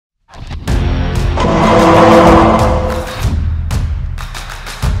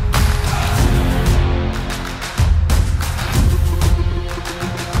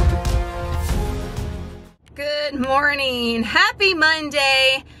Happy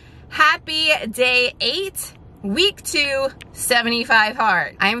Monday. Happy day 8, week 2, 75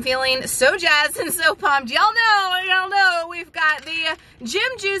 hard. I'm feeling so jazzed and so pumped. Y'all know we've got the gym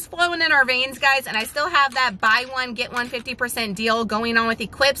juice flowing in our veins, guys, and I still have that buy one, get one 50% deal going on with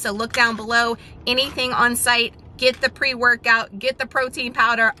Equip, so look down below. Anything on site, get the pre-workout, get the protein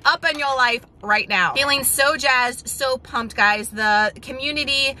powder up in your life right now. Feeling so jazzed, so pumped, guys. The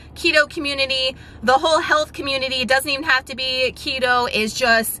community, keto community, the whole health community, it doesn't even have to be keto, is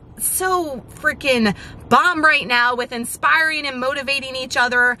just so freaking bomb right now with inspiring and motivating each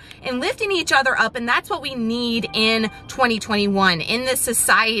other and lifting each other up. And that's what we need in 2021, in this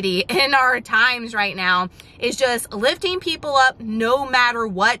society, in our times right now, is just lifting people up no matter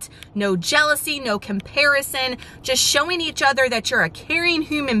what. No jealousy, no comparison, just showing each other that you're a caring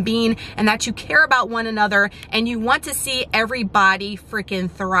human being and that you care about one another and you want to see everybody freaking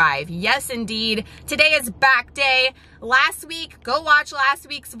thrive. Yes, indeed. Today is back day. Last week, go watch last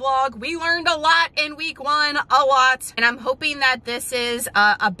week's vlog. We learned a lot in week 1, a lot. And I'm hoping that this is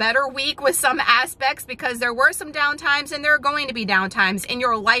a better week with some aspects, because there were some downtimes and there are going to be downtimes in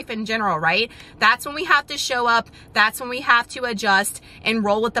your life in general, right? That's when we have to show up. That's when we have to adjust and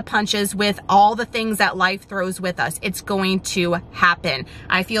roll with the punches with all the things that life throws with us. It's going to happen.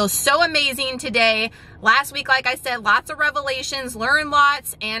 I feel so amazing today. Last week, like I said, lots of revelations, learned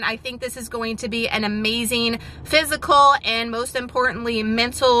lots, and I think this is going to be an amazing physical and most importantly,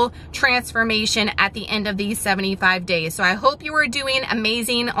 mental transformation at the end of these 75 days. So I hope you are doing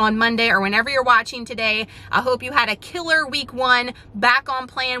amazing on Monday or whenever you're watching today. I hope you had a killer week 1, back on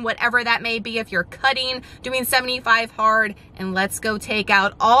plan, whatever that may be. If you're cutting, doing 75 hard, and let's go take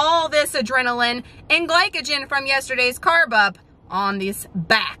out all this adrenaline and glycogen from yesterday's carb up on this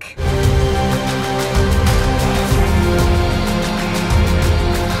back.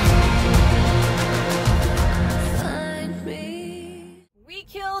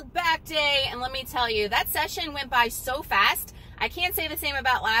 Killed back day, and let me tell you, that session went by so fast. I can't say the same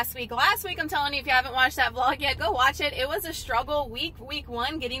about last week. Last week, I'm telling you, if you haven't watched that vlog yet, go watch it. It was a struggle week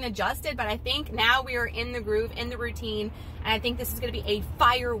 1 getting adjusted, but I think now we are in the groove, in the routine, and I think this is going to be a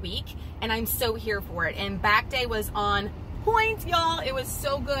fire week, and I'm so here for it. And back day was on point, y'all. It was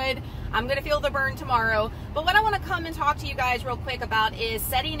so good. I'm gonna feel the burn tomorrow. But what I want to come and talk to you guys real quick about is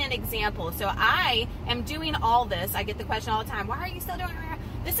setting an example. So I am doing all this. I get the question all the time, why are you still doing it?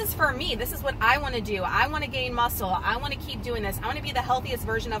 This is for me. This is what I want to do. I want to gain muscle. I want to keep doing this. I want to be the healthiest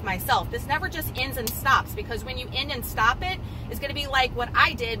version of myself. This never just ends and stops, because when you end and stop it, it's going to be like what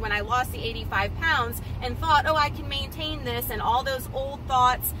I did when I lost the 85 pounds and thought, oh, I can maintain this, and all those old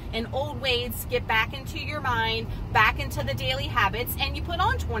thoughts and old ways get back into your mind, back into the daily habits, and you put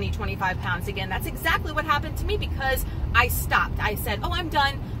on 20, 25 pounds again. That's exactly what happened to me, because I stopped. I said, oh, I'm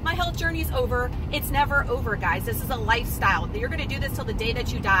done. My health journey is over. It's never over, guys. This is a lifestyle. You're going to do this till the day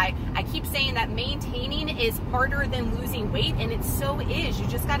that you die. I keep saying that maintaining is harder than losing weight, and it so is. You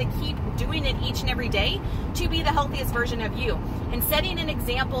just got to keep doing it each and every day to be the healthiest version of you. And setting an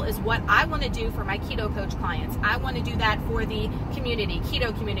example is what I want to do for my keto coach clients. I want to do that for the community,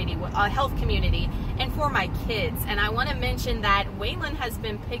 keto community, health community, and for my kids. And I want to mention that Waylon has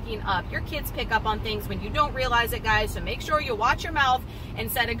been picking up. Your kids pick up on things when you don't realize it, guys. So make sure you watch your mouth and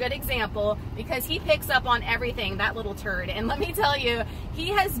set a good example, because he picks up on everything, that little turd. And let me tell you, he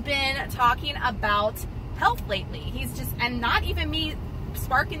has been talking about health lately. He's just, and not even me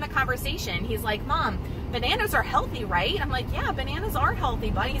sparking the conversation. He's like, Mom, bananas are healthy, right? I'm like, yeah, bananas are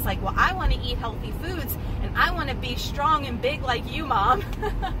healthy, buddy. He's like, well, I want to eat healthy foods, and I want to be strong and big like you, Mom.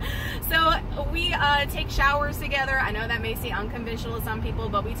 So we take showers together. I know that may seem unconventional to some people,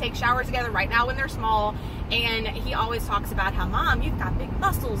 but we take showers together right now when they're small. And he always talks about how, Mom, you've got big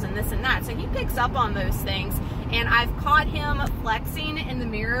muscles and this and that. So he picks up on those things. And I've caught him flexing in the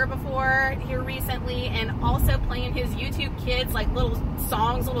mirror before here recently, and also playing his YouTube Kids, like little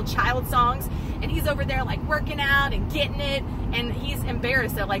songs, little child songs. And he's over there like working out and getting it. And he's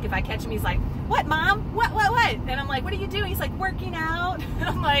embarrassed that, like, if I catch him, he's like, what, Mom? What? And I'm like, what are you doing? He's like, working out.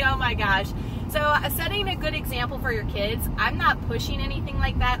 I'm like, oh my gosh. So setting a good example for your kids. I'm not pushing anything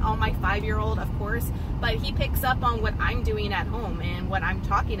like that on my 5-year-old, of course, but he picks up on what I'm doing at home and what I'm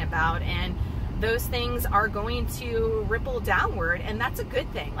talking about. And those things are going to ripple downward, and that's a good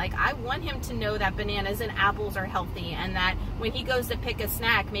thing. Like, I want him to know that bananas and apples are healthy, and that when he goes to pick a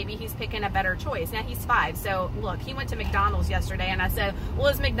snack, maybe he's picking a better choice. Now he's 5, so look, he went to McDonald's yesterday, and I said, well,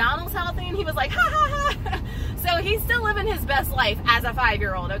 is McDonald's healthy? And he was like, ha ha ha. So he's still living his best life as a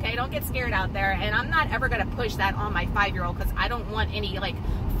 5-year-old, okay? Don't get scared out there. And I'm not ever gonna push that on my 5-year-old, because I don't want any like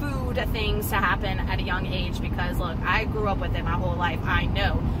food things to happen at a young age, because look, I grew up with it my whole life. I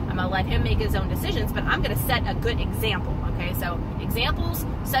know. I'm gonna let him make his own decisions, but I'm gonna set a good example, okay? So examples,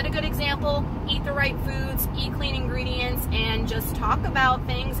 set a good example, eat the right foods, eat clean ingredients, and just talk about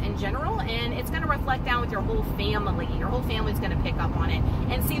things in general, and it's gonna reflect down with your whole family. Your whole family's gonna pick up on it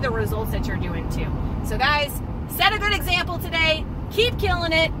and see the results that you're doing too. So guys, set a good example today, keep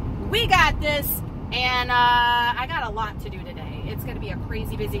killing it, we got this, and I got a lot to do today. It's gonna be a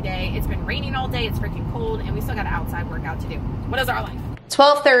crazy busy day. It's been raining all day, it's freaking cold, and we still got an outside workout to do. What is our life?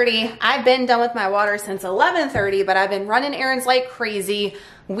 12:30. I've been done with my water since 11:30, but I've been running errands like crazy.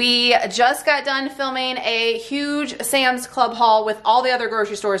 We just got done filming a huge Sam's Club haul with all the other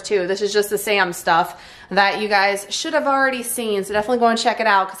grocery stores too. This is just the Sam's stuff that you guys should have already seen, so definitely go and check it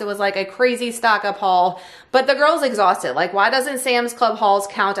out because it was like a crazy stock up haul. But the girl's exhausted. Like, why doesn't Sam's Club hauls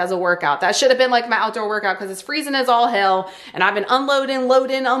count as a workout? That should have been like my outdoor workout because it's freezing as all hell, and I've been unloading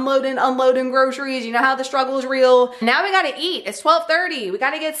groceries. You know how the struggle is real. Now we gotta eat. It's 12:30. We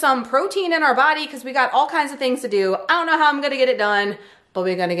gotta get some protein in our body because we got all kinds of things to do. I don't know how I'm gonna get it done, but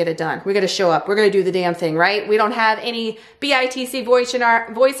we're gonna get it done. We're gonna show up. We're gonna do the damn thing, right? We don't have any BITC voice in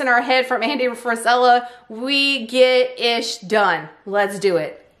our head from Andy Frisella. We get ish done. Let's do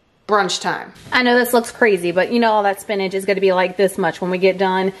it. Brunch time. I know this looks crazy, but you know all that spinach is gonna be like this much when we get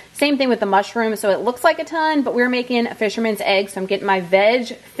done. Same thing with the mushrooms, so it looks like a ton, but we're making Fisherman's eggs, so I'm getting my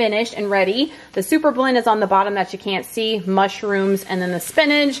veg finished and ready. The super blend is on the bottom that you can't see, mushrooms, and then the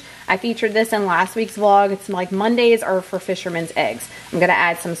spinach. I featured this in last week's vlog. It's like Mondays are for Fisherman's eggs. I'm gonna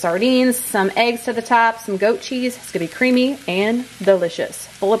add some sardines, some eggs to the top, some goat cheese. It's gonna be creamy and delicious.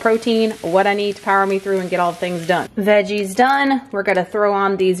 Full of protein, what I need to power me through and get all things done. Veggies done. We're gonna throw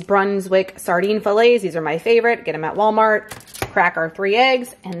on these Brunswick sardine fillets. These are my favorite. Get them at Walmart. Crack our 3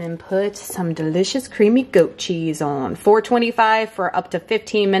 eggs and then put some delicious creamy goat cheese on. 425 for up to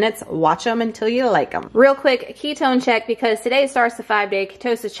 15 minutes. Watch them until you like them. Real quick ketone check because today starts the 5-day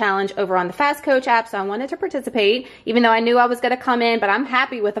ketosis challenge over on the Fast Coach app, so I wanted to participate even though I knew I was gonna come in, but I'm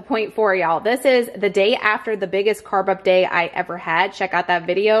happy with the 0.4, y'all. This is the day after the biggest carb up day I ever had. Check out that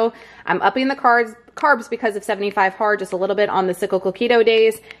video. I'm upping the carbs because of 75 hard, just a little bit on the cyclical keto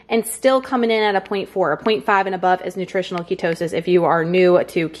days, and still coming in at a 0.4. A 0.5 and above is nutritional ketosis if you are new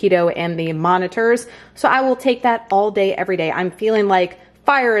to keto and the monitors. So I will take that all day, every day. I'm feeling like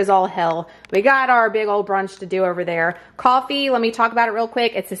fire is all hell. We got our big old brunch to do over there. Coffee, let me talk about it real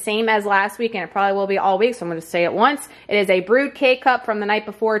quick. It's the same as last week and it probably will be all week, so I'm gonna say it once. It is a brewed K-cup from the night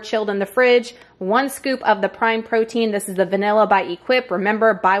before, chilled in the fridge. 1 scoop of the prime protein. This is the vanilla by Equip.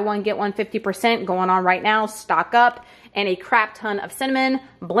 Remember, buy one, get one 50% going on right now. Stock up. And a crap ton of cinnamon.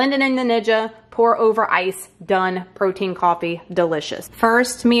 Blend it in the Ninja. Pour over ice. Done. Protein coffee. Delicious.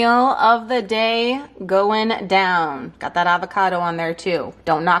 First meal of the day going down. Got that avocado on there too.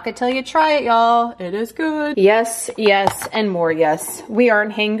 Don't knock it till you try it, y'all. It is good. Yes, yes, and more yes. We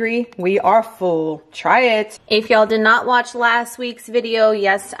aren't hangry. We are full. Try it. If y'all did not watch last week's video,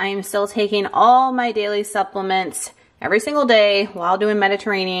 yes, I am still taking all my daily supplements every single day while doing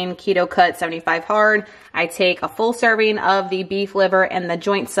Mediterranean keto cut 75 hard. I take a full serving of the beef liver and the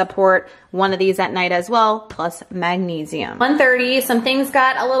joint support, one of these at night as well, plus magnesium. 1:30, some things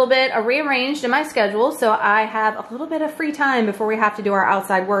got a little bit rearranged in my schedule, so I have a little bit of free time before we have to do our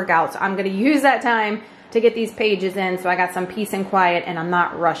outside workouts. I'm gonna use that time to get these pages in so I got some peace and quiet and I'm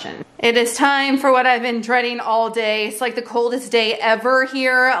not rushing. It is time for what I've been dreading all day. It's like the coldest day ever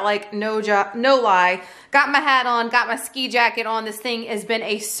here, like no lie. Got my hat on, got my ski jacket on. This thing has been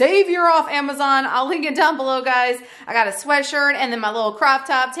a savior off Amazon. I'll link it down below, guys. I got a sweatshirt and then my little crop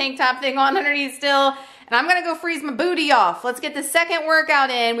top, tank top thing on underneath still. And I'm gonna go freeze my booty off. Let's get the second workout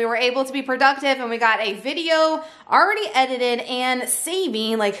in. We were able to be productive and we got a video already edited and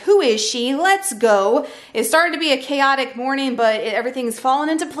saving. Like, who is she? Let's go. It started to be a chaotic morning, but everything's fallen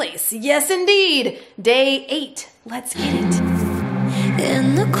into place. Yes, indeed. Day 8. Let's get it.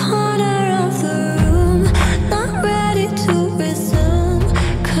 In the corner of the room, not ready to resume,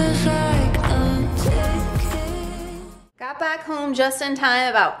 'cause I'm taking. Got back home just in time,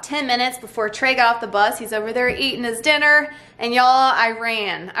 about 10 minutes before Trey got off the bus. He's over there eating his dinner. And y'all, I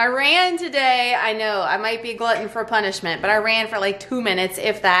ran today. I know, I might be a glutton for punishment, but I ran for like 2 minutes,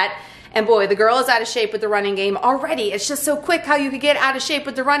 if that. And boy, the girl is out of shape with the running game already. It's just so quick how you could get out of shape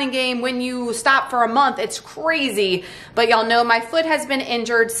with the running game when you stop for a month. It's crazy. But y'all know my foot has been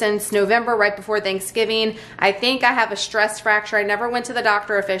injured since November, right before Thanksgiving. I think I have a stress fracture. I never went to the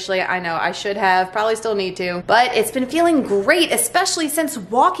doctor officially. I know I should have, probably still need to. But it's been feeling great, especially since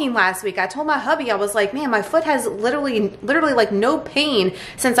walking last week. I told my hubby, I was like, man, my foot has literally like no pain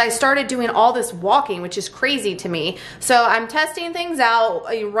since I started doing all this walking, which is crazy to me. So I'm testing things out,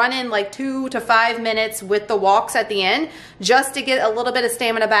 running like like 2 to 5 minutes with the walks at the end, just to get a little bit of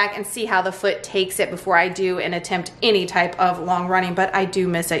stamina back and see how the foot takes it before I do and attempt any type of long running. But I do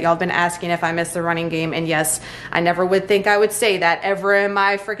miss it. Y'all have been asking if I miss the running game, and yes, I never would think I would say that ever in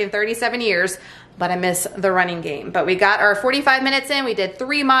my freaking 37 years. But I miss the running game. But we got our 45 minutes in. We did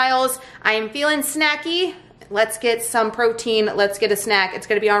 3 miles. I am feeling snacky. Let's get some protein. Let's get a snack. It's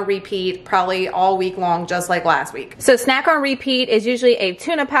gonna be on repeat probably all week long, just like last week. So snack on repeat is usually a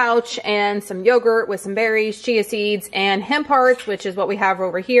tuna pouch and some yogurt with some berries, chia seeds, and hemp hearts, which is what we have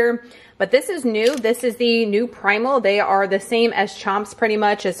over here. But this is new. This is the new Primal. They are the same as Chomps pretty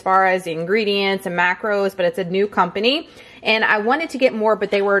much as far as the ingredients and macros, but it's a new company. And I wanted to get more, but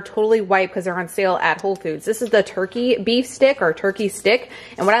they were totally wiped because they're on sale at Whole Foods. This is the turkey beef stick or turkey stick.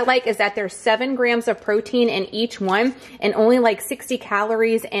 And what I like is that there's 7 grams of protein in each one and only like 60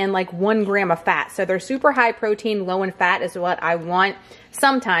 calories and like 1 gram of fat. So they're super high protein, low in fat is what I want.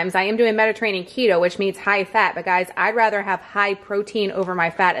 Sometimes I am doing Mediterranean keto, which means high fat, but guys, I'd rather have high protein over my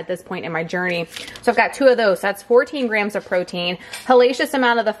fat at this point in my journey. So I've got 2 of those. That's 14 grams of protein, hellacious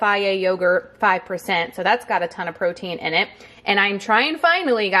amount of the Faye yogurt, 5%. So that's got a ton of protein in it. And I'm trying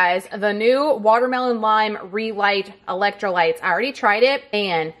finally, guys, the new watermelon lime Relight electrolytes. I already tried it,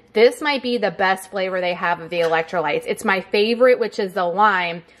 and this might be the best flavor they have of the electrolytes. It's my favorite, which is the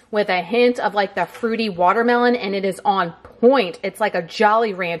lime with a hint of like the fruity watermelon, and it is on point. It's like a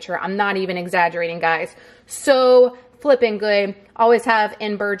Jolly Rancher. I'm not even exaggerating, guys. So flipping good. Always have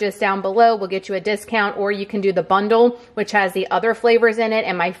in Burgess down below. We'll get you a discount, or you can do the bundle, which has the other flavors in it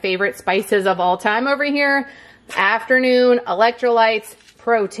and my favorite spices of all time over here. Afternoon electrolytes,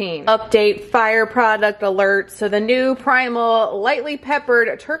 protein. Update, fire product alert. So the new Primal lightly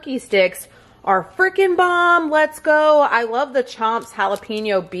peppered turkey sticks are freaking bomb. Let's go. I love the Chomps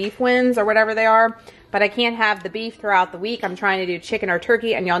jalapeno beef wings or whatever they are, but I can't have the beef throughout the week. I'm trying to do chicken or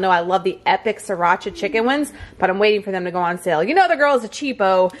turkey, and y'all know I love the epic sriracha chicken ones, but I'm waiting for them to go on sale. You know the girl's a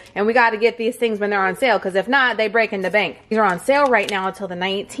cheapo, and we got to get these things when they're on sale, because if not, they break in the bank. These are on sale right now until the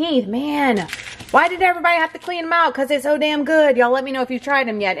 19th. Man, why did everybody have to clean them out? Because they're so damn good. Y'all let me know if you've tried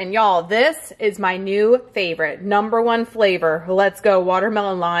them yet. And y'all, this is my new favorite, #1 flavor. Let's go,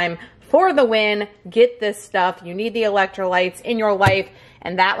 watermelon lime. For the win. Get this stuff. You need the electrolytes in your life,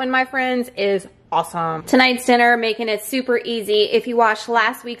 and that one, my friends, is awesome. Tonight's dinner, making it super easy. If you watched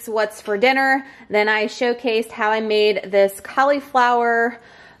last week's What's for Dinner, then I showcased how I made this cauliflower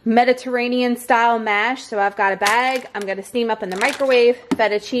Mediterranean style mash. So I've got a bag. I'm going to steam up in the microwave,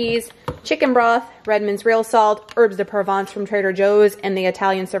 feta cheese, chicken broth, Redmond's real salt, herbs de Provence from Trader Joe's, and the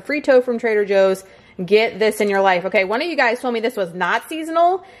Italian sofrito from Trader Joe's. Get this in your life. Okay, one of you guys told me this was not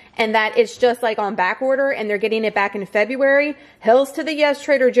seasonal and that it's just like on back order and they're getting it back in February. Hills to the yes,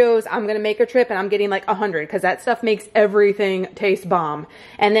 Trader Joe's. I'm going to make a trip and I'm getting like 100 because that stuff makes everything taste bomb.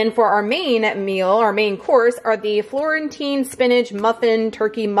 And then for our main meal, our main course are the Florentine spinach muffin,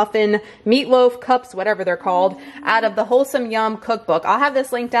 turkey muffin, meatloaf cups, whatever they're called, out of the Wholesome Yum cookbook. I'll have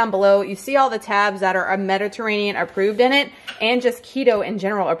this link down below. You see all the tabs that are Mediterranean approved in it and just keto in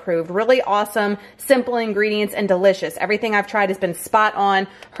general approved. Really awesome, simple ingredients and delicious. Everything I've tried has been spot on.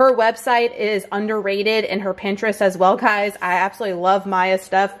 Her website is underrated and her Pinterest as well, guys. I absolutely love Maya's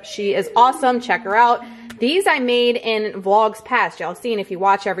stuff. She is awesome. Check her out. These I made in vlogs past. Y'all seen if you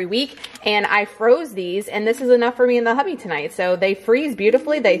watch every week. And I froze these, and this is enough for me and the hubby tonight. So they freeze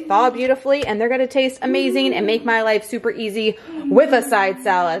beautifully, they thaw beautifully, and they're gonna taste amazing and make my life super easy with a side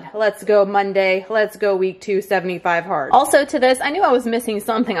salad. Let's go Monday. Let's go week 275 hard. Also to this, I knew I was missing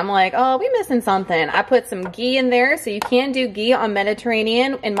something. I'm like, oh, we missing something. I put some ghee in there. So you can do ghee on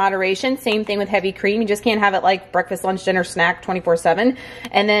Mediterranean in moderation. Same thing with heavy cream. You just can't have it like breakfast, lunch, dinner, snack 24/7.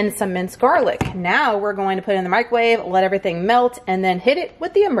 And then some minced garlic. Now we're going to put it in the microwave, let everything melt, and then hit it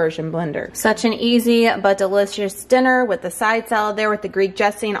with the immersion blender. Such an easy but delicious dinner with the side salad there with the Greek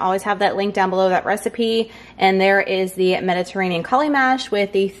dressing. Always have that link down below, that recipe. And there is the Mediterranean cauli mash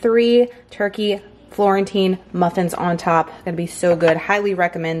with the 3 turkey Florentine muffins on top. Gonna be so good. Highly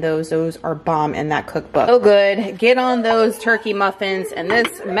recommend those. Those are bomb in that cookbook. So good. Get on those turkey muffins, and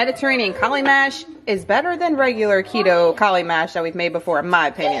this Mediterranean cauli mash is better than regular keto cauli mash that we've made before, in my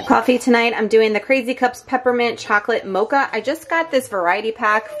opinion. Coffee tonight, I'm doing the Crazy Cups Peppermint Chocolate Mocha. I just got this variety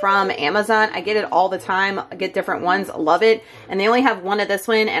pack from Amazon. I get it all the time. I get different ones. Love it. And they only have one of this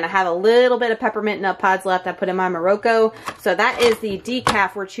one, and I have a little bit of peppermint nut pods left. I put in my Miroco. So that is the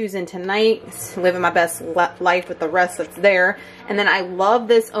decaf we're choosing tonight. Living my best life with the rest that's there. And then I love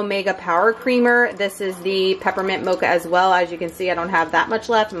this Omega Power Creamer. This is the peppermint mocha as well. As you can see, I don't have that much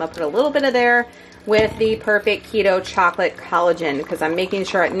left. I'm gonna put a little bit of there. with the Perfect Keto Chocolate Collagen because I'm making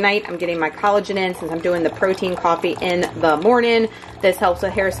sure at night I'm getting my collagen in since I'm doing the protein coffee in the morning. This helps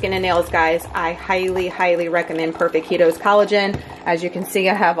with hair, skin, and nails, guys. I highly, highly recommend Perfect Keto's collagen. As you can see,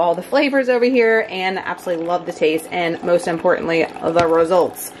 I have all the flavors over here and absolutely love the taste and most importantly, the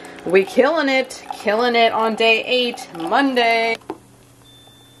results. We killing it on day 8, Monday.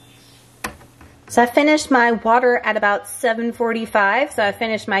 So I finished my water at about 7:45. So I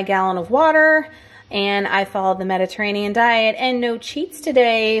finished my gallon of water and I followed the Mediterranean diet and no cheats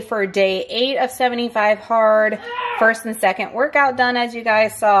today for day 8 of 75 hard. First and second workout done as you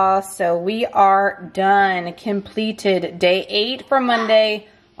guys saw. So we are done, completed day 8 for Monday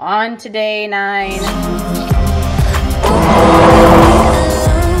on to day 9.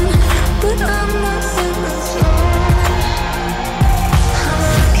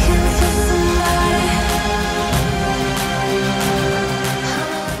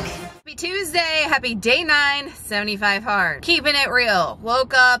 Happy day 9, 75 hard. Keeping it real.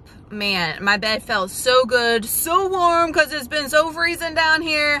 Woke up, man, my bed felt so good, so warm because it's been so freezing down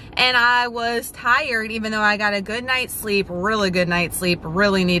here. And I was tired even though I got a good night's sleep, really good night's sleep,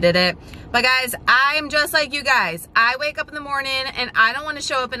 really needed it. But guys, I'm just like you guys. I wake up in the morning and I don't want to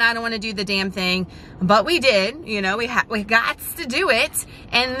show up and I don't want to do the damn thing. But we did, you know, we got to do it.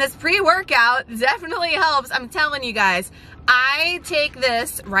 And this pre-workout definitely helps. I'm telling you guys. I take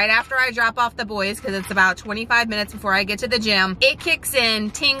this right after I drop off the boys because it's about 25 minutes before I get to the gym. It kicks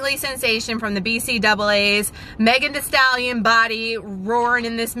in, tingly sensation from the BCAAs, Megan Thee Stallion body roaring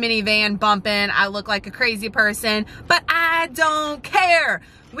in this minivan bumping. I look like a crazy person, but I don't care.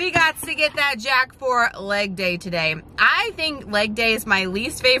 We got to get that jack for leg day today. I think leg day is my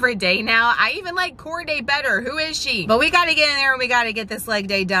least favorite day now. I even like core day better. Who is she? But we got to get in there and we got to get this leg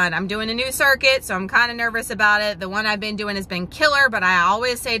day done. I'm doing a new circuit, so I'm kind of nervous about it. The one I've been doing has been killer, but I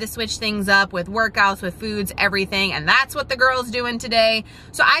always say to switch things up with workouts, with foods, everything. And that's what the girl's doing today.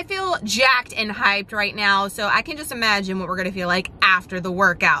 So I feel jacked and hyped right now. So I can just imagine what we're going to feel like after the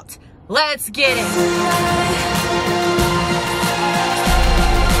workout. Let's get it.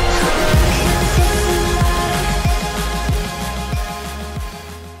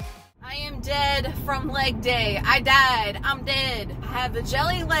 Dead from leg day. I died. I'm dead. I have the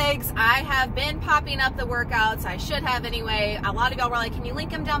jelly legs. I have been popping up the workouts. I should have anyway. A lot of y'all were like, can you link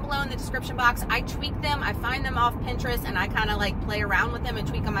them down below in the description box? I tweak them. I find them off Pinterest and I kind of like play around with them and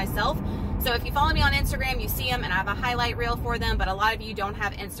tweak them myself. So if you follow me on Instagram, you see them and I have a highlight reel for them, but a lot of you don't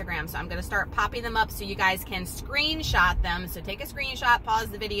have Instagram. So I'm going to start popping them up so you guys can screenshot them. So take a screenshot, pause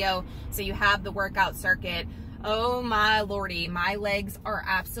the video so you have the workout circuit. Oh my lordy, my legs are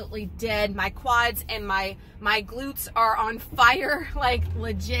absolutely dead. My quads and my glutes are on fire, like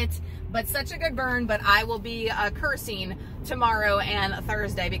legit, but such a good burn. But I will be cursing tomorrow and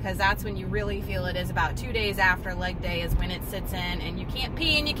Thursday because that's when you really feel it. Is about 2 days after leg day is when it sits in and you can't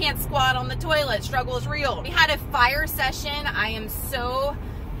pee and you can't squat on the toilet. Struggle is real. We had a fire session. I am so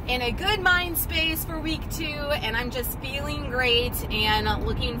in a good mind space for week 2 and I'm just feeling great and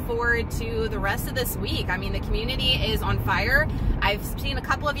looking forward to the rest of this week. I mean, the community is on fire. I've seen a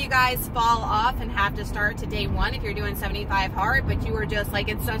couple of you guys fall off and have to start to day 1 if you're doing 75 hard, but you were just like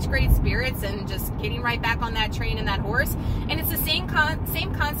in such great spirits and just getting right back on that train and that horse. And it's the same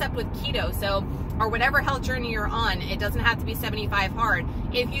concept with keto. So, or whatever health journey you're on, it doesn't have to be 75 hard.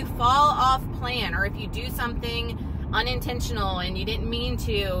 If you fall off plan or if you do something unintentional and you didn't mean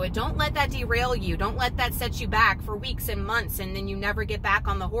to, don't let that derail you. Don't let that set you back for weeks and months and then you never get back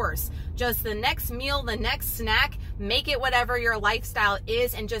on the horse. Just the next meal, the next snack, make it whatever your lifestyle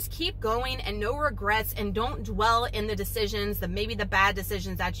is and just keep going and no regrets and don't dwell in the decisions, maybe the bad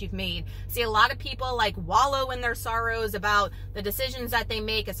decisions that you've made. See, a lot of people like wallow in their sorrows about the decisions that they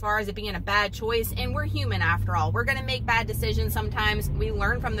make as far as it being a bad choice, and we're human after all. We're gonna make bad decisions sometimes. We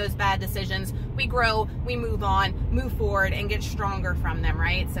learn from those bad decisions. We grow, we move on, move forward and get stronger from them,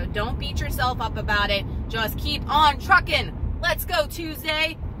 right? So don't beat yourself up about it. Just keep on trucking. Let's go.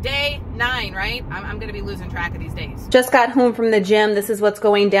 Tuesday, day 9, right? I'm going to be losing track of these days. Just got home from the gym. This is what's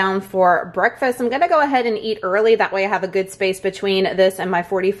going down for breakfast. I'm going to go ahead and eat early. That way I have a good space between this and my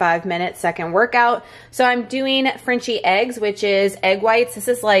 45-minute second workout. So I'm doing Frenchy eggs, which is egg whites. This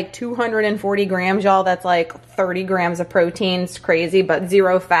is like 240 grams, y'all. That's like 30 grams of protein. It's crazy, but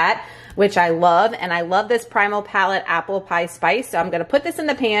 0 fat, which I love. And I love this Primal Palette apple pie spice. So I'm going to put this in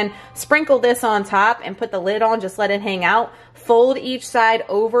the pan, sprinkle this on top and put the lid on, just let it hang out. fold each side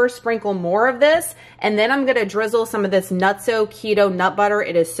over, sprinkle more of this, and then I'm gonna drizzle some of this Nutso Keto nut butter.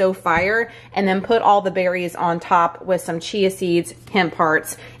 It is so fire. And then put all the berries on top with some chia seeds, hemp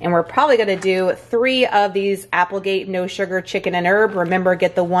hearts. And we're probably gonna do 3 of these Applegate no sugar chicken and herb. Remember,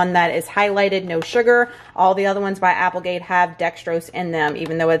 get the one that is highlighted no sugar. All the other ones by Applegate have dextrose in them,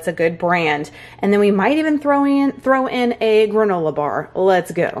 even though it's a good brand. And then we might even throw in a granola bar.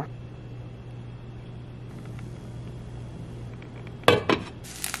 Let's go.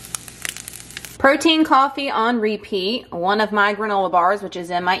 Protein coffee on repeat, one of my granola bars, which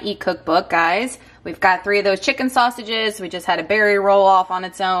is in my Eat Cookbook, guys. We've got 3 of those chicken sausages. We just had a berry roll off on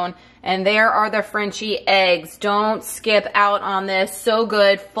its own. And there are the Frenchie eggs. Don't skip out on this. So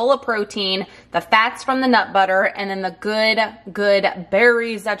good, full of protein, the fats from the nut butter, and then the good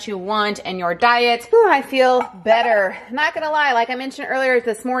berries that you want in your diet. Ooh, I feel better. Not gonna lie, like I mentioned earlier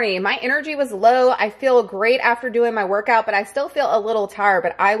this morning, my energy was low. I feel great after doing my workout, but I still feel a little tired,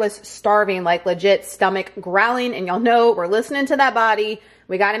 but I was starving, like legit stomach growling, and y'all know we're listening to that body.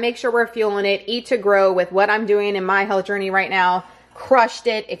 We gotta make sure we're fueling it. Eat to grow with what I'm doing in my health journey right now. Crushed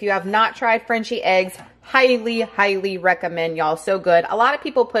it. If you have not tried Frenchie eggs, highly recommend, y'all. So good. A lot of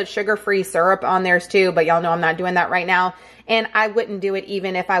people put sugar-free syrup on theirs too, but y'all know I'm not doing that right now. And I wouldn't do it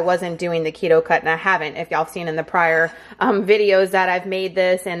even if I wasn't doing the keto cut, and I haven't. If y'all seen in the prior videos that I've made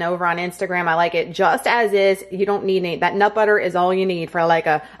this, and over on Instagram, I like it just as is. You don't need any. That nut butter is all you need for like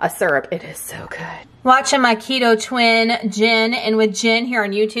a syrup. It is so good. Watching my keto twin, Jen, and with Jen here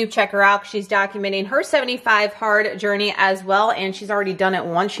on YouTube, check her out. She's documenting her 75 hard journey as well, and she's already done it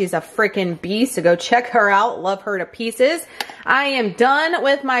once. She's a freaking beast, so go check her out. Love her to pieces. I am done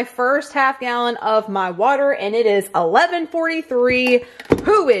with my first half gallon of my water, and it is 11:43.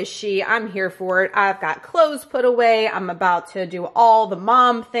 Who is she? I'm here for it. I've got clothes put away. I'm about to do all the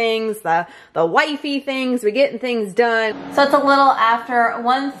mom things, the wifey things. We're getting things done. So it's a little after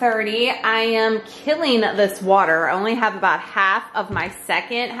 1:30. I am killing this water. I only have about half of my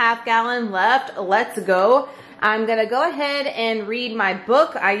second half gallon left. Let's go. I'm gonna go ahead and read my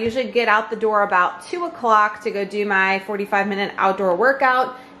book. I usually get out the door about 2 o'clock to go do my 45-minute outdoor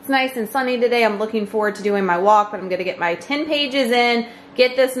workout. It's nice and sunny today. I'm looking forward to doing my walk, but I'm gonna get my 10 pages in,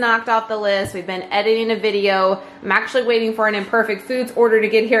 get this knocked off the list. We've been editing a video. I'm actually waiting for an Imperfect Foods order to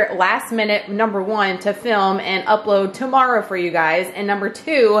get here at last minute, number 1, to film and upload tomorrow for you guys. And number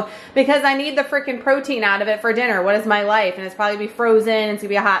 2, because I need the freaking protein out of it for dinner. What is my life? And it's probably gonna be frozen. It's gonna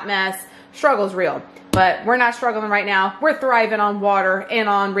be a hot mess. Struggle's real. But we're not struggling right now. We're thriving on water and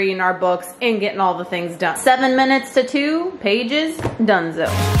on reading our books and getting all the things done. 7 minutes to 2 pages, donezo.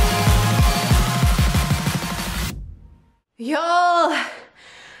 Y'all,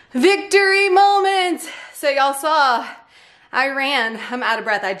 victory moment. So y'all saw, I ran. I'm out of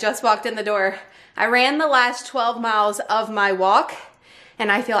breath. I just walked in the door. I ran the last 12 miles of my walk, and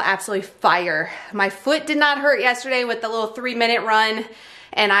I feel absolutely fire. My foot did not hurt yesterday with the little 3-minute run.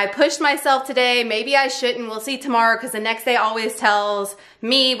 And I pushed myself today. Maybe I shouldn't. We'll see tomorrow, because the next day always tells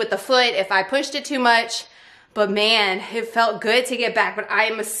me with the foot if I pushed it too much. But man, it felt good to get back. But I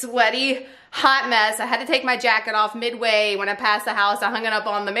am a sweaty, hot mess. I had to take my jacket off midway when I passed the house. I hung it up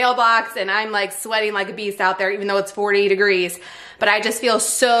on the mailbox, and I'm like sweating like a beast out there, even though it's 40 degrees. But I just feel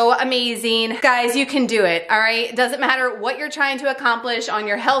so amazing. Guys, you can do it, all right? It doesn't matter what you're trying to accomplish on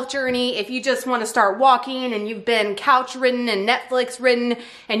your health journey. If you just want to start walking and you've been couch ridden and Netflix ridden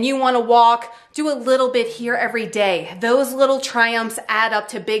and you want to walk, do a little bit here every day. Those little triumphs add up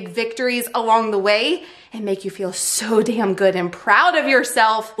to big victories along the way and make you feel so damn good and proud of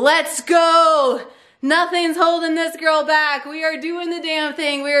yourself. Let's go. Nothing's holding this girl back. We are doing the damn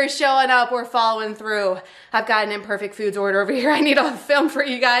thing. We are showing up. We're following through. I've got an Imperfect Foods order over here I need to film for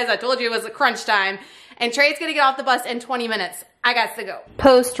you guys. I told you it was a crunch time. And Trey's gonna get off the bus in 20 minutes. I got to go.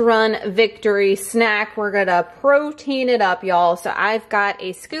 Post-run victory snack. We're gonna protein it up, y'all. So I've got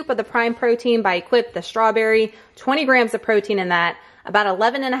a scoop of the Prime Protein by Equip, the strawberry, 20 grams of protein in that. About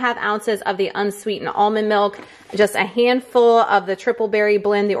 11.5 ounces of the unsweetened almond milk, just a handful of the triple berry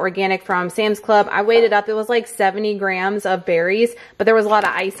blend, the organic from Sam's Club. I weighed it up. It was like 70 grams of berries, but there was a lot of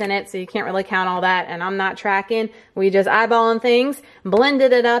ice in it, so you can't really count all that, and I'm not tracking. We just eyeballing things,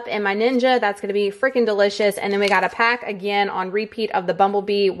 blended it up in my Ninja. That's going to be freaking delicious. And then we got a pack again on repeat of the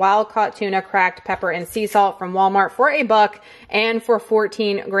Bumblebee wild caught tuna, cracked pepper, and sea salt from Walmart for $1 and for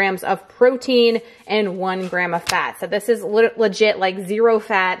 14 grams of protein and 1 gram of fat. So this is legit like 0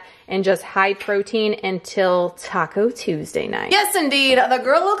 fat and just high protein until Taco Tuesday night. Yes, indeed. The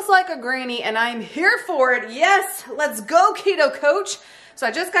girl looks like a granny and I'm here for it. Yes, let's go, Keto Coach. So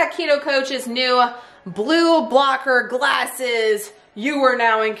I just got Keto Coach's new blue blocker glasses. you are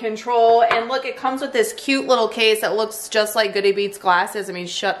now in control. And look, it comes with this cute little case that looks just like Goody Beats glasses. I mean,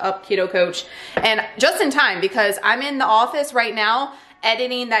 shut up, Keto Coach. And just in time, because I'm in the office right now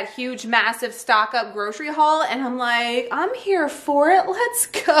editing that huge, massive stock up grocery haul, and I'm like, I'm here for it, let's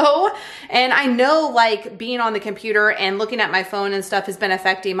go. And I know, like, being on the computer and looking at my phone and stuff has been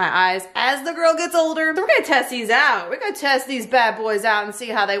affecting my eyes as the girl gets older. So we're gonna test these out. We're gonna test these bad boys out and see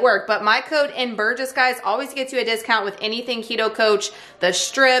how they work. But my code INBURGESS, guys, always gets you a discount with anything Keto Coach, the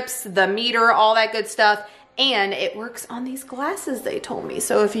strips, the meter, all that good stuff. And it works on these glasses, they told me.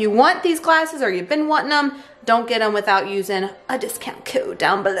 So if you want these glasses or you've been wanting them, don't get them without using a discount code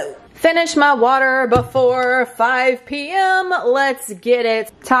down below. Finish my water before 5 p.m. Let's get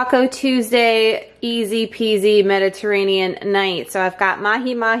it. Taco Tuesday, easy peasy Mediterranean night. So I've got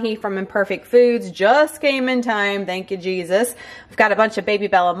mahi from Imperfect Foods. Just came in time, thank you Jesus. We've got a bunch of baby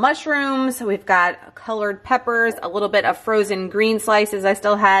bella mushrooms. We've got colored peppers, a little bit of frozen green slices I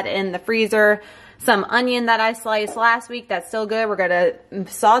still had in the freezer. Some onion that I sliced last week that's still good. We're gonna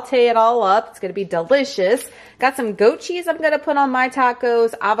saute it all up. It's gonna be delicious. Got some goat cheese I'm gonna put on my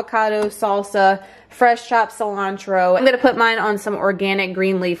tacos, avocado, salsa, fresh chopped cilantro. I'm gonna put mine on some organic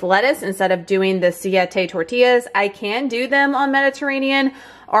green leaf lettuce instead of doing the siete tortillas. I can do them on Mediterranean.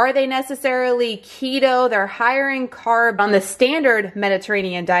 Are they necessarily keto? They're higher in carb. On the standard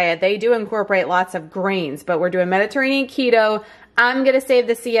Mediterranean diet, they do incorporate lots of grains, but we're doing Mediterranean keto. I'm gonna save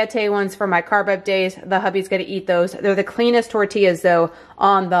the siete ones for my carb up days. The hubby's gonna eat those. They're the cleanest tortillas though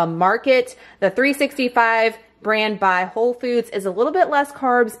on the market. The 365 brand by Whole Foods is a little bit less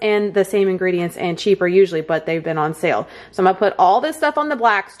carbs and the same ingredients and cheaper usually, but they've been on sale. So I'm gonna put all this stuff on the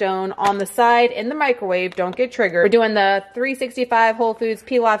Blackstone on the side in the microwave. Don't get triggered. We're doing the 365 Whole Foods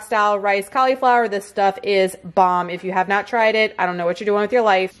pilaf style rice cauliflower. This stuff is bomb. If you have not tried it, I don't know what you're doing with your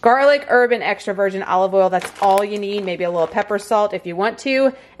life. Garlic, herb, and extra virgin olive oil. That's all you need. Maybe a little pepper salt if you want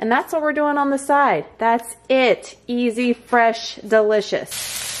to. And that's what we're doing on the side. That's it. Easy, fresh,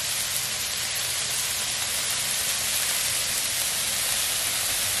 delicious.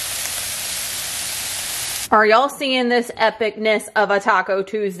 Are y'all seeing this epicness of a Taco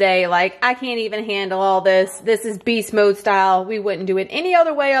Tuesday? Like, I can't even handle all this. This is beast mode style. We wouldn't do it any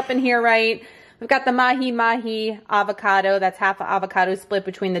other way up in here, right? We've got the mahi avocado. That's half an avocado split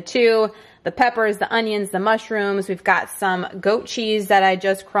between the two. The peppers, the onions, the mushrooms. We've got some goat cheese that I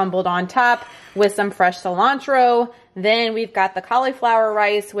just crumbled on top with some fresh cilantro. Then we've got the cauliflower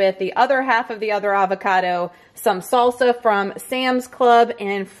rice with the other half of the other avocado, some salsa from Sam's Club,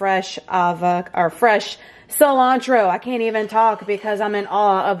 and fresh cilantro. I can't even talk because I'm in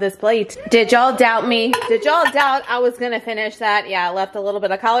awe of this plate. Did y'all doubt me? Did y'all doubt I was gonna finish that? Yeah, I left a little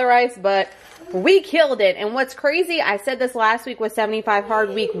bit of cauli rice, but we killed it. And what's crazy, I said this last week with 75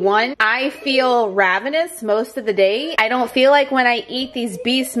 hard week 1, I feel ravenous most of the day. I don't feel like when I eat these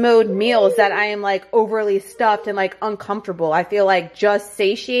beast mode meals that I am like overly stuffed and like uncomfortable. I feel like just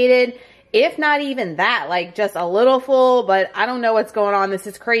satiated. If not even that, like just a little full, but I don't know what's going on. This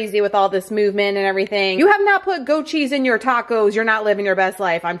is crazy with all this movement and everything. You have not put goat cheese in your tacos. You're not living your best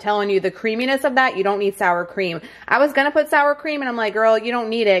life. I'm telling you, the creaminess of that, you don't need sour cream. I was gonna put sour cream and I'm like, girl, you don't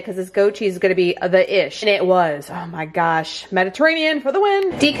need it because this goat cheese is gonna be the ish. And it was, oh my gosh. Mediterranean for the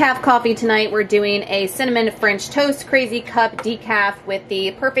win. Decaf coffee tonight. We're doing a cinnamon French toast crazy cup decaf with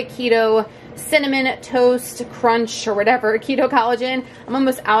the Perfect Keto cinnamon toast crunch or whatever, keto collagen. I'm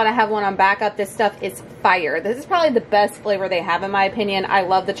almost out. I have one on backup. This stuff is fire. This is probably the best flavor they have in my opinion. I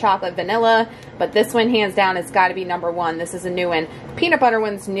love the chocolate vanilla, but this one hands down has got to be #1. This is a new one. Peanut butter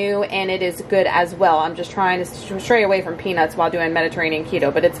one's new and it is good as well. I'm just trying to stray away from peanuts while doing Mediterranean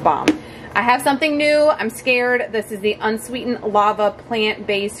keto, but it's bomb. I have something new. I'm scared. This is the unsweetened lava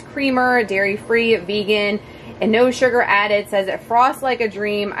plant-based creamer, dairy-free, vegan, and no sugar added. It says it frosts like a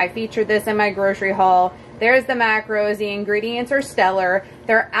dream. I featured this in my grocery haul. There's the macros. The ingredients are stellar.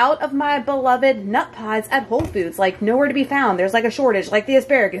 They're out of my beloved nut pods at Whole Foods. Like nowhere to be found. There's like a shortage, like the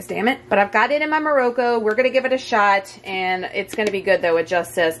asparagus, damn it. But I've got it in my Miroco. We're going to give it a shot and it's going to be good though with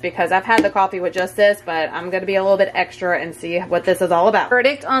just this because I've had the coffee with just this, but I'm going to be a little bit extra and see what this is all about.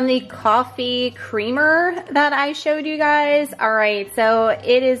 Verdict on the coffee creamer that I showed you guys. All right, so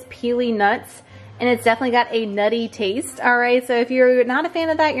it is peely nuts. And it's definitely got a nutty taste. All right, so if you're not a fan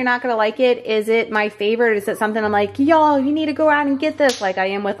of that, you're not gonna like it. Is it my favorite? Is it something I'm like, y'all, you need to go out and get this like I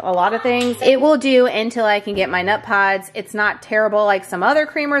am with a lot of things? It will do until I can get my nut pods. It's not terrible like some other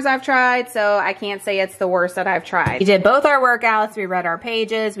creamers I've tried, so I can't say it's the worst that I've tried. We did both our workouts. We read our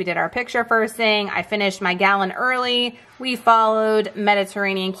pages. We did our picture first thing. I finished my gallon early. We followed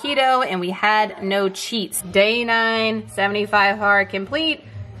Mediterranean keto and we had no cheats. Day 9, 75 hard complete.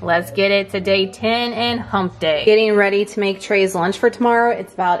 Let's get it to day 10 and hump day. Getting ready to make Trey's lunch for tomorrow.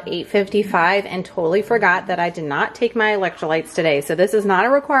 It's about 8:55 and totally forgot that I did not take my electrolytes today. So this is not a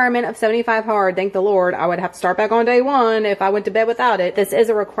requirement of 75 hard. Thank the Lord. I would have to start back on day 1 if I went to bed without it. This is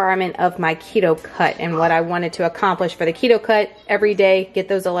a requirement of my keto cut and what I wanted to accomplish for the keto cut every day, get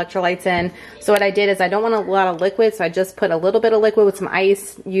those electrolytes in. So what I did is I don't want a lot of liquid, so I just put a little bit of liquid with some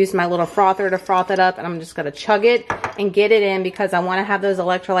ice, used my little frother to froth it up, and I'm just gonna chug it and get it in because I wanna have those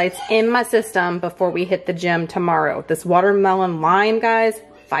electrolytes in my system before we hit the gym tomorrow. This watermelon lime, guys,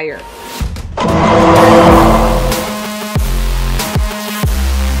 fire.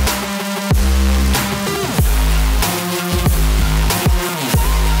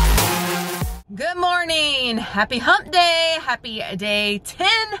 Good morning, happy hump day, happy day 10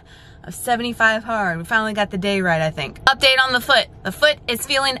 of 75 hard. We finally got the day right, I think. Update on the foot. The foot is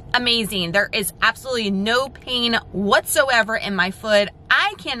feeling amazing. There is absolutely no pain whatsoever in my foot.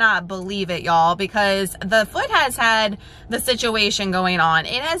 I cannot believe it, y'all, because the foot has had the situation going on.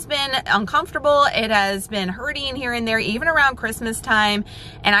 It has been uncomfortable. It has been hurting here and there, even around Christmas time.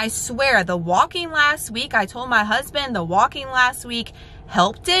 And I swear, the walking last week, I told my husband the walking last week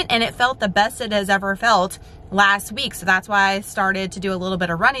helped it, and it felt the best it has ever felt last week. So that's why I started to do a little bit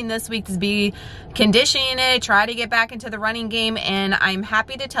of running this week to be conditioning it, try to get back into the running game. And I'm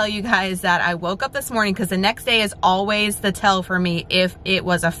happy to tell you guys that I woke up this morning because the next day is always the tell for me if it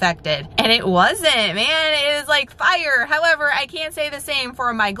was affected. And it wasn't, man. It is like fire. However, I can't say the same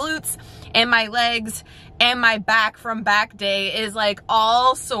for my glutes and my legs, and my back from back day is like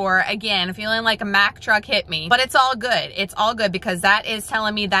all sore again, feeling like a Mack truck hit me. But it's all good. It's all good because that is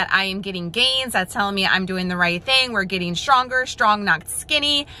telling me that I am getting gains. That's telling me I'm doing the right thing. We're getting stronger, strong, not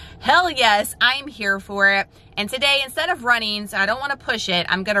skinny. Hell yes, I'm here for it. And today, instead of running, so I don't want to push it,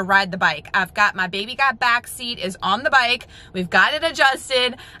 I'm going to ride the bike. I've got my baby got back seat is on the bike. We've got it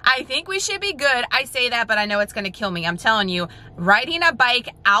adjusted. I think we should be good. I say that, but I know it's going to kill me. I'm telling you, riding a bike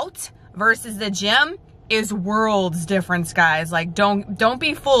out versus the gym is worlds difference, guys. Like, don't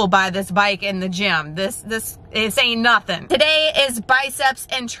be fooled by this bike in the gym. This ain't nothing. Today is biceps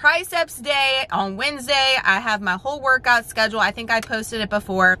and triceps day. On Wednesday, I have my whole workout schedule. I think I posted it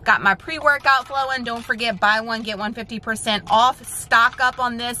before. Got my pre-workout flowing. Don't forget, buy one, get one 50% off. Stock up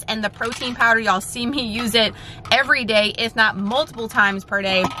on this and the protein powder. Y'all see me use it every day, if not multiple times per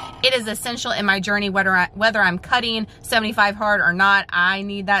day. It is essential in my journey, whether I'm cutting 75 hard or not. I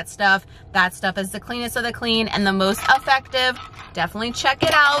need that stuff. That stuff is the cleanest of the clean and the most effective. Definitely check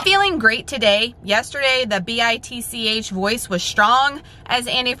it out. Feeling great today. Yesterday, the BITCH voice was strong, as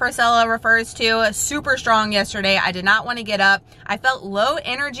Andy Frisella refers to. Super strong yesterday. I did not want to get up. I felt low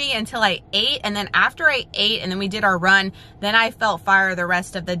energy until I ate, and then after I ate and then we did our run, then I felt fire the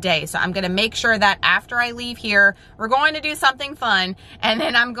rest of the day. So I'm going to make sure that after I leave here, we're going to do something fun, and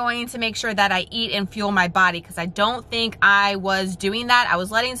then I'm going to make sure that I eat and fuel my body because I don't think I was doing that. I was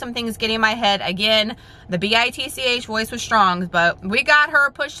letting some things get in my head. Again, the BITCH voice was strong, but we got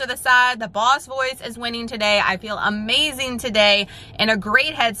her pushed to the side. The boss voice is winning today. I feel amazing today, in a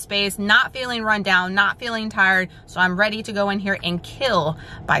great headspace, not feeling run down, not feeling tired. So I'm ready to go in here and kill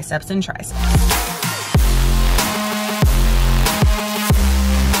biceps and triceps.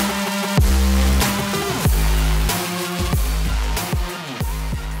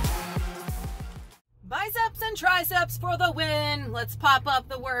 Biceps and triceps for the win. Let's pop up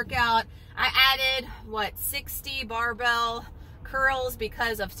the workout. I added, what, 60 barbell curls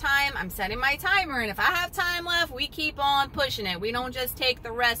because of time. I'm setting my timer, and if I have time left, we keep on pushing it. We don't just take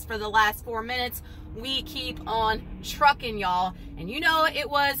the rest for the last 4 minutes. We keep on trucking, y'all. And you know, it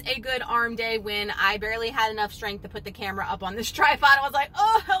was a good arm day when I barely had enough strength to put the camera up on this tripod. I was like,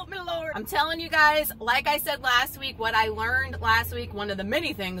 oh, help me, Lord. I'm telling you guys, like I said last week, what I learned last week, one of the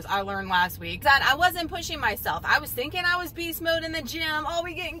many things I learned last week, that I wasn't pushing myself. I was thinking I was beast mode in the gym. Oh,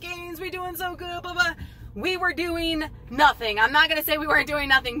 we getting gains. We doing so good, blah, blah. We were doing nothing. I'm not going to say we weren't doing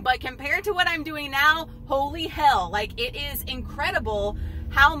nothing, but compared to what I'm doing now, holy hell, like, it is incredible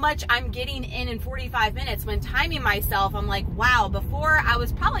how much I'm getting in 45 minutes. When timing myself, I'm like, wow, before I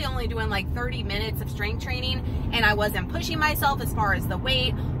was probably only doing like 30 minutes of strength training and I wasn't pushing myself as far as the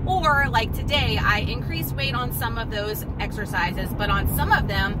weight, or like today, I increased weight on some of those exercises, but on some of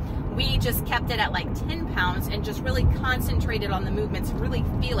them, we just kept it at like 10 pounds and just really concentrated on the movements, really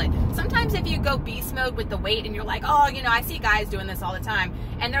feel it. Sometimes if you go beast mode with the weight and you're like, oh, you know, I see guys doing this all the time,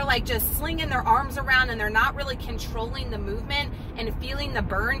 and they're like just slinging their arms around and they're not really controlling the movement and feeling the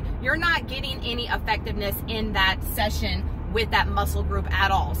burn, you're not getting any effectiveness in that session with that muscle group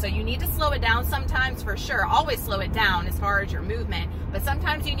at all. So you need to slow it down sometimes, for sure. Always slow it down as far as your movement, but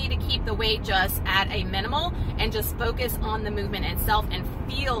sometimes you need to keep the weight just at a minimal and just focus on the movement itself and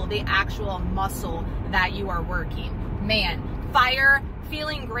feel the actual muscle that you are working. Man, fire,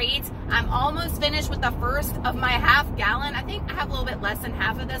 feeling great. I'm almost finished with the first of my half gallon. I think I have a little bit less than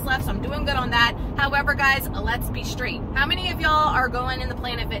half of this left, so I'm doing good on that. However, guys, let's be straight. How many of y'all are going in the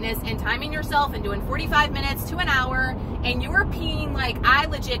Planet Fitness and timing yourself and doing 45 minutes to an hour, and you are peeing like I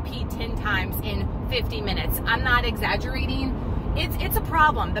legit peed 10 times in 50 minutes? I'm not exaggerating. It's a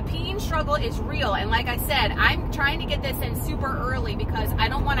problem. The peeing struggle is real, and like I said, I'm trying to get this in super early because I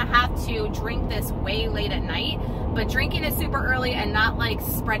don't want to have to drink this way late at night. But drinking it super early and not like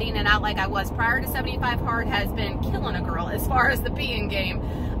spreading it out like I was prior to 75 hard has been killing a girl as far as the peeing game.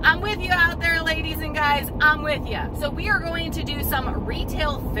 I'm with you out there, ladies and guys. I'm with you. So we are going to do some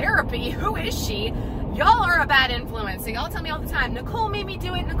retail therapy. Who is she? Y'all are a bad influence. So y'all tell me all the time, Nicole made me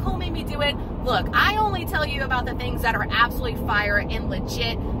do it, Nicole made me do it. Look, I only tell you about the things that are absolutely fire and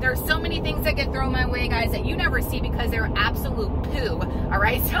legit. There's so many things that get thrown my way, guys, that you never see because they're absolute poo, all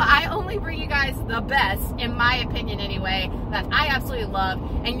right? So I only bring you guys the best, in my opinion anyway, that I absolutely love.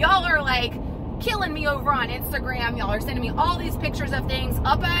 And y'all are like killing me over on Instagram. Y'all are sending me all these pictures of things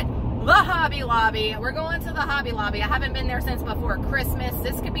up at the Hobby Lobby. We're going to the Hobby Lobby. I haven't been there since before Christmas.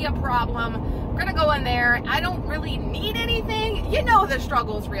 This could be a problem. We're gonna go in there. I don't really need anything. You know the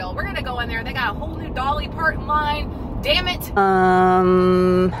struggle's real. We're gonna go in there. They got a whole new Dolly Parton line. Damn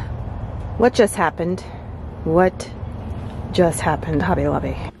it. What just happened? What just happened, Hobby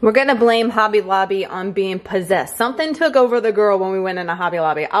Lobby? We're gonna blame Hobby Lobby on being possessed. Something took over the girl when we went into Hobby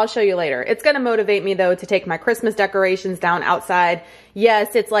Lobby. I'll show you later. It's gonna motivate me though to take my Christmas decorations down outside.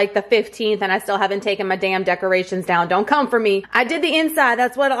 Yes, it's like the 15th and I still haven't taken my damn decorations down. Don't come for me. I did the inside.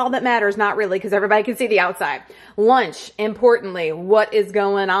 That's what all that matters. Not really, because everybody can see the outside. Lunch, importantly, what is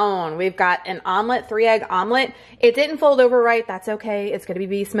going on? We've got an omelet, 3-egg omelet. It didn't fold over right. That's okay. It's going to be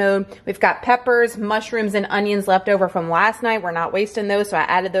beast mode. We've got peppers, mushrooms, and onions left over from last night. We're not wasting those, so I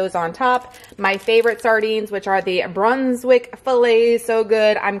added those on top. My favorite sardines, which are the Brunswick fillets. So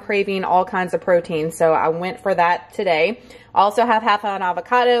good. I'm craving all kinds of protein, so I went for that today. Also have half an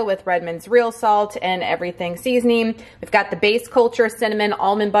avocado with Redmond's real salt and everything seasoning. We've got the base culture cinnamon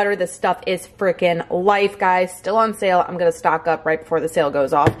almond butter. This stuff is freaking life, guys. Still on sale. I'm going to stock up right before the sale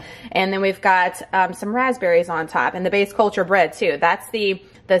goes off. And then we've got some raspberries on top and the base culture bread too. That's the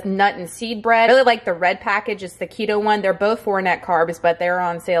nut and seed bread. I really like the red package. It's the keto one. They're both 4 net carbs, but they're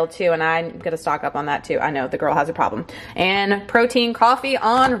on sale too. And I'm going to stock up on that too. I know the girl has a problem. And protein coffee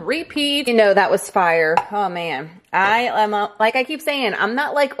on repeat. You know, that was fire. Oh man. I am, like I keep saying, I'm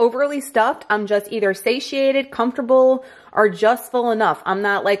not like overly stuffed. I'm just either satiated, comfortable, or just full enough. I'm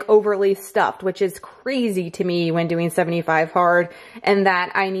not like overly stuffed, which is crazy to me when doing 75 hard, and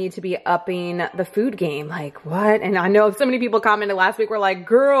that I need to be upping the food game. Like what? And I know so many people commented last week were like,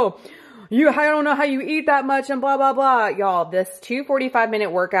 girl, I don't know how you eat that much and blah, blah, blah. Y'all, this 2 45-minute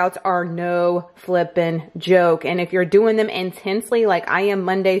workouts are no flipping joke. And if you're doing them intensely like I am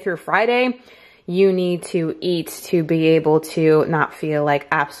Monday through Friday, you need to eat to be able to not feel like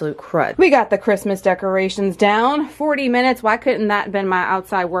absolute crud. We got the Christmas decorations down. 40 minutes. Why couldn't that have been my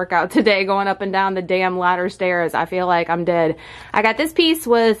outside workout today, going up and down the damn ladder stairs? I feel like I'm dead. I got this piece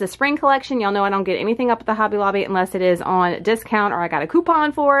was the spring collection. Y'all know I don't get anything up at the Hobby Lobby unless it is on discount or I got a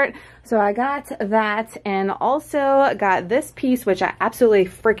coupon for it. So I got that, and also got this piece, which I absolutely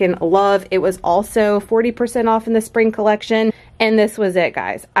freaking love. It was also 40% off in the spring collection. And this was it,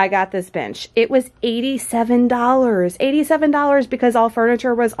 guys. I got this bench. It was $87. $87 because all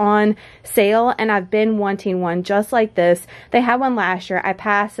furniture was on sale, and I've been wanting one just like this. They had one last year. I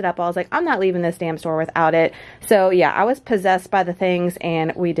passed it up. I was like, I'm not leaving this damn store without it. So yeah, I was possessed by the things,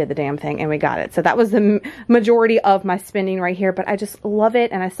 and we did the damn thing, and we got it. So that was the majority of my spending right here, but I just love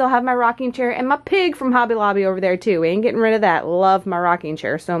it. And I still have my rocking chair and my pig from Hobby Lobby over there too. We ain't getting rid of that. Love my rocking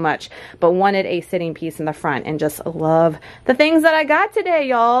chair so much, but wanted a sitting piece in the front, and just love the things that I got today,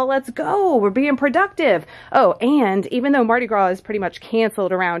 y'all. Let's go. We're being productive. Oh, and even though Mardi Gras is pretty much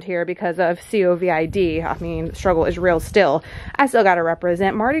canceled around here because of COVID, I mean, the struggle is real still, I still got to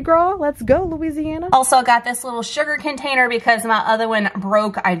represent Mardi Gras. Let's go, Louisiana. Also got this little sugar container because my other one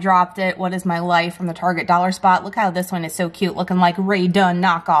broke. I dropped it. What is my life from the Target dollar spot? Look how this one is so cute, looking like Ray Dunn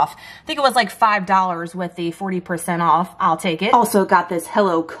knockoff. I think it was like $5 with the 40% off. I'll take it. Also got this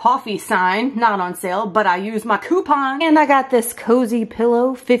Hello Coffee sign, not on sale, but I used my coupon. And I got this cozy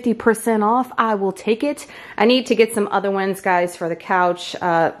pillow, 50% off. I will take it. I need to get some other ones, guys, for the couch,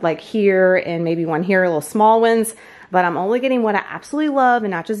 like here and maybe one here, little small ones. But I'm only getting what I absolutely love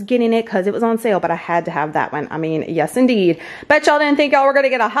and not just getting it because it was on sale, but I had to have that one. I mean, yes, indeed. Bet y'all didn't think y'all were going to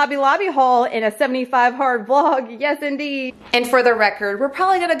get a Hobby Lobby haul in a 75 hard vlog. Yes, indeed. And for the record, we're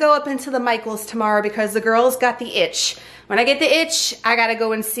probably going to go up into the Michaels tomorrow because the girls got the itch. when I get the itch, I gotta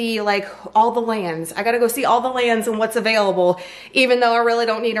go and see like all the lands. I gotta go see all the lands and what's available, even though I really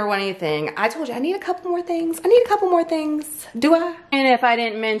don't need or want anything. I told you I need a couple more things. I need a couple more things. Do I? And if I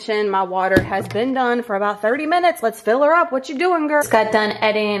didn't mention, my water has been done for about 30 minutes. Let's fill her up. What you doing, girl? Just got done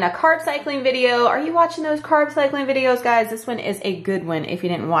editing a carb cycling video. Are you watching those carb cycling videos, guys? This one is a good one if you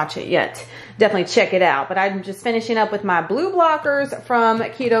didn't watch it yet. Definitely check it out. But I'm just finishing up with my blue blockers from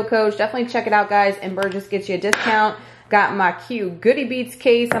Keto Coach. Definitely check it out, guys. And Burgess gets you a discount. Got my cute Goody Beats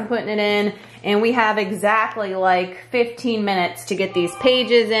case. I'm putting it in. And we have exactly like 15 minutes to get these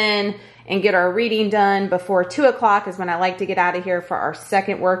pages in and get our reading done before 2 o'clock is when I like to get out of here for our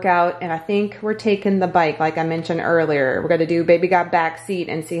second workout. And I think we're taking the bike like I mentioned earlier. We're going to do Baby Got Backseat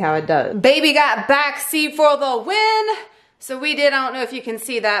and see how it does. Baby Got Backseat for the win. So we did, I don't know if you can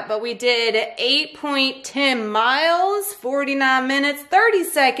see that, but we did 8.10 miles, 49 minutes, 30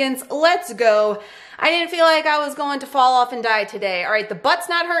 seconds. Let's go. I didn't feel like I was going to fall off and die today. All right, the butt's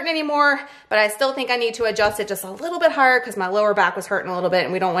not hurting anymore, but I still think I need to adjust it just a little bit higher because my lower back was hurting a little bit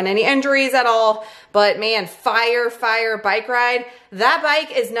and we don't want any injuries at all. But man, fire bike ride. That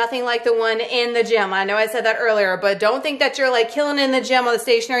bike is nothing like the one in the gym. I know I said that earlier, but don't think that you're like killing in the gym on the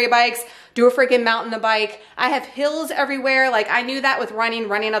stationary bikes. Do a freaking mountain bike. I have hills everywhere. Like I knew that with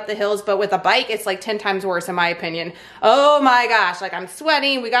running up the hills, but with a bike, it's like 10 times worse in my opinion. Oh my gosh, like I'm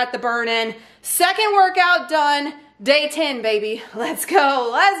sweating. We got the burn in. Second workout done. Day 10, baby. Let's go.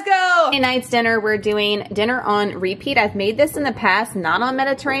 Let's go. Tonight's dinner, we're doing dinner on repeat. I've made this in the past, not on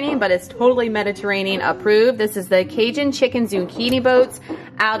Mediterranean, but it's totally Mediterranean approved. This is the Cajun chicken zucchini boats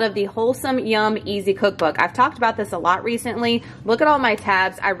out of the Wholesome Yum Easy Cookbook. I've talked about this a lot recently. Look at all my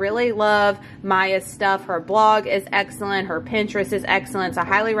tabs. I really love Maya's stuff. Her blog is excellent. Her Pinterest is excellent. So I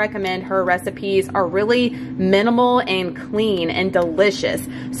highly recommend her recipes are really minimal and clean and delicious.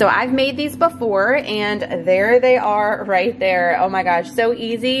 So I've made these before and there they are right there. Oh my gosh, so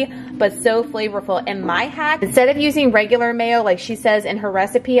easy, but so flavorful. And my hack, instead of using regular mayo, like she says in her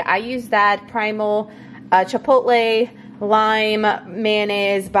recipe, I use that Primal Chipotle lime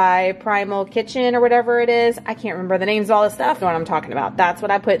mayonnaise by Primal Kitchen or whatever it is. I can't remember the names of all this stuff. You know what I'm talking about. That's what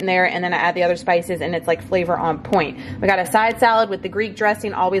I put in there, and then I add the other spices and it's like flavor on point. We got a side salad with the Greek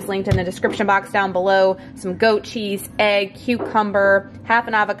dressing, always linked in the description box down below. Some goat cheese, egg, cucumber, half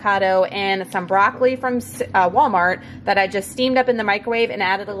an avocado, and some broccoli from Walmart that I just steamed up in the microwave and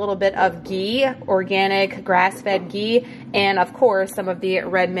added a little bit of ghee, organic grass-fed ghee, and of course some of the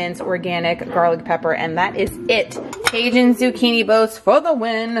Redmond's organic garlic pepper, and that is it. Cajun zucchini boats for the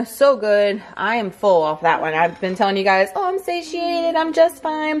win. So good. I am full off that one. I've been telling you guys, oh, I'm satiated. I'm just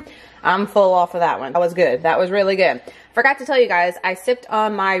fine. I'm full off of that one. That was good. That was really good. Forgot to tell you guys, I sipped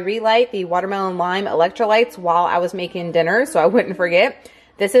on my Relight, the watermelon lime electrolytes while I was making dinner, so I wouldn't forget.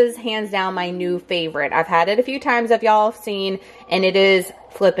 This is hands down my new favorite. I've had it a few times, if y'all have seen, and it is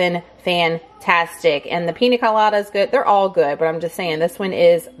flippin' fantastic. And the pina colada is good. They're all good, but I'm just saying this one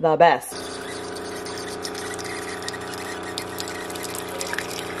is the best.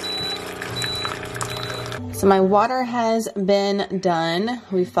 So my water has been done.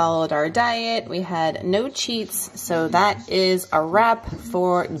 We followed our diet. We had no cheats. So that is a wrap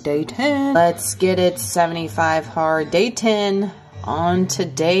for day 10. Let's get it 75 hard. Day 10 on to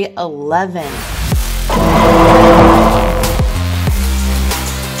day 11.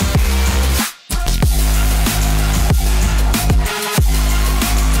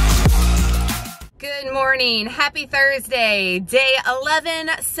 Happy Thursday, day 11,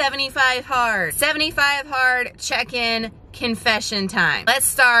 75 hard. 75 hard check-in confession time. Let's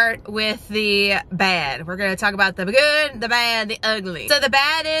start with the bad. We're going to talk about the good, the bad, the ugly. So the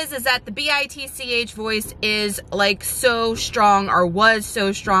bad is that the BITCH voice is like so strong, or was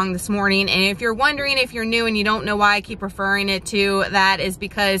so strong this morning. And if you're wondering, if you're new and you don't know why I keep referring it to that, is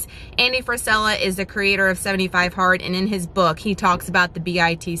because Andy Frisella is the creator of 75 Hard, and in his book he talks about the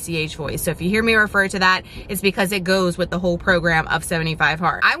BITCH voice. So if you hear me refer to that, it's because it goes with the whole program of 75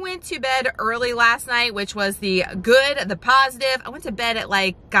 Hard. I went to bed early last night, which was the good, the positive. I went to bed at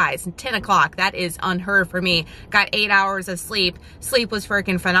like, guys, 10 o'clock. That is unheard for me. Got 8 hours of sleep. Sleep was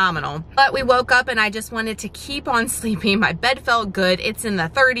freaking phenomenal. But we woke up and I just wanted to keep on sleeping. My bed felt good. It's in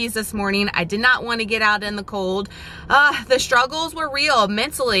the 30s this morning. I did not want to get out in the cold. The struggles were real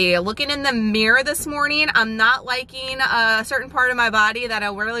mentally. Looking in the mirror this morning, I'm not liking a certain part of my body that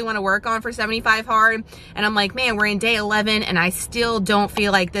I really want to work on for 75 Hard. And I'm like, man, we're in day 11 and I still don't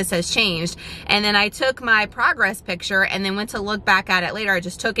feel like this has changed. And then I took my progress picture and then went to look back at it later. I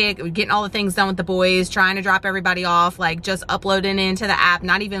just took it, getting all the things done with the boys, trying to drop everybody off, like just uploading it into the app,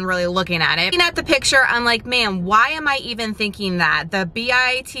 not even really looking at it. Looking at the picture, I'm like, man, why am I even thinking that? The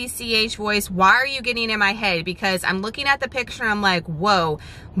BITCH voice, why are you getting in my head? Because I'm looking at the picture and I'm like, whoa,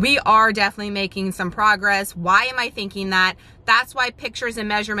 we are definitely making some progress. Why am I thinking that? That's why pictures and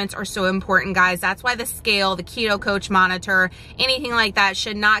measurements are so important, guys. That's why the scale, the Keto Coach monitor, anything like that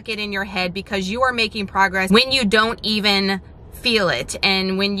should not get in your head, because you are making progress when you don't even feel it.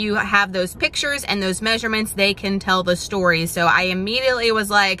 And when you have those pictures and those measurements, they can tell the story. So I immediately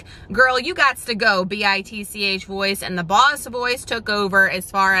was like, girl, you got to go, BITCH voice. And the boss voice took over as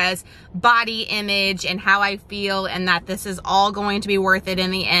far as body image and how I feel, and that this is all going to be worth it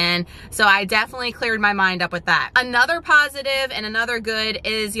in the end. So I definitely cleared my mind up with that. Another positive and another good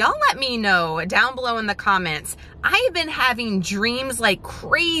is, y'all let me know down below in the comments. I have been having dreams like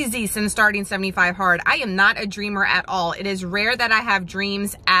crazy since starting 75 Hard. I am not a dreamer at all. It is rare that I have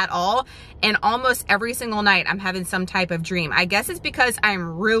dreams at all. And almost every single night I'm having some type of dream. I guess it's because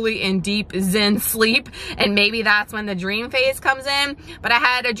I'm really in deep Zen sleep, and maybe that's when the dream phase comes in. But I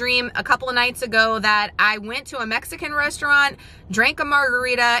had a dream a couple of nights ago that I went to a Mexican restaurant, drank a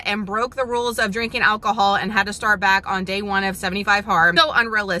margarita, and broke the rules of drinking alcohol and had to start back on day 1 of 75 Hard. So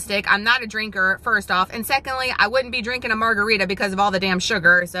unrealistic. I'm not a drinker, first off. And secondly, I wouldn't be drinking a margarita because of all the damn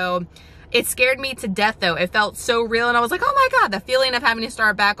sugar. So it scared me to death though. It felt so real, and I was like, oh my God, the feeling of having to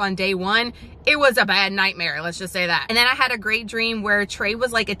start back on day 1, it was a bad nightmare, let's just say that. And then I had a great dream where Trey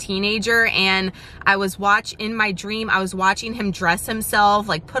was like a teenager, and in my dream, I was watching him dress himself,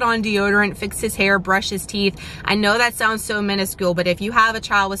 like put on deodorant, fix his hair, brush his teeth. I know that sounds so minuscule, but if you have a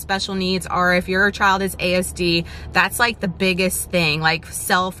child with special needs, or if your child is ASD, that's like the biggest thing, like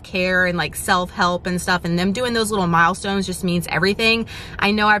self-care and like self-help and stuff. And them doing those little milestones just means everything.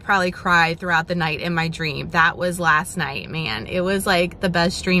 I know I probably cried throughout the night in my dream. That was last night, man. It was like the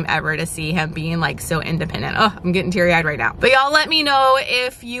best dream ever to see him being like so independent. Oh, I'm getting teary-eyed right now. But y'all let me know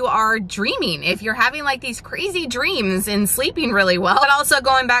if you are dreaming, if you're having like these crazy dreams and sleeping really well. But also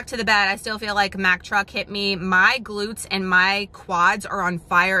going back to the bed, I still feel like Mack truck hit me. My glutes and my quads are on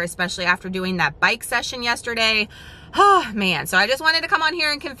fire, especially after doing that bike session yesterday. Oh man, so I just wanted to come on here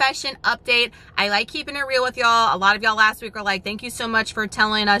and confession update. I like keeping it real with y'all. A lot of y'all last week were like, thank you so much for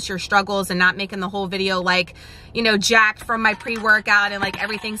telling us your struggles and not making the whole video like, you know, jacked from my pre-workout and like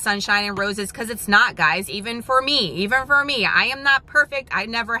everything sunshine and roses, because it's not, guys. Even for me, I am not perfect. I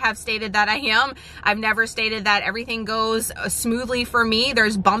never have stated that I am. I've never stated that everything goes smoothly for me.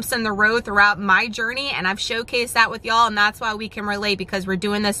 There's bumps in the road throughout my journey, and I've showcased that with y'all, and that's why we can relate, because we're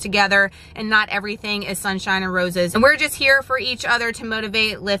doing this together and not everything is sunshine and roses. And we're just here for each other to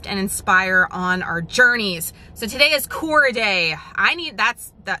motivate, lift, and inspire on our journeys. So today is core day.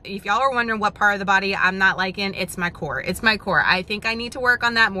 If y'all are wondering what part of the body I'm not liking, it's my core. It's my core. I think I need to work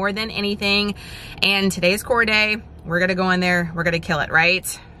on that more than anything. And today's core day. We're gonna go in there. We're gonna kill it,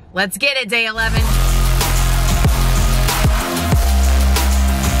 right? Let's get it, day 11.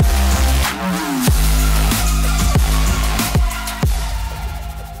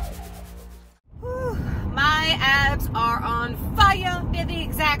 Are on fire. Did the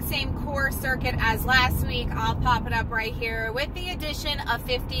exact same core circuit as last week. I'll pop it up right here with the addition of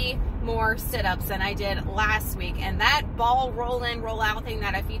 50 more sit-ups than I did last week. And that ball roll in, roll out thing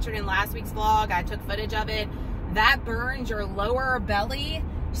that I featured in last week's vlog, I took footage of it. That burns your lower belly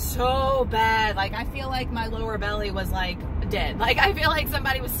so bad. Like, I feel like my lower belly was like dead. Like, I feel like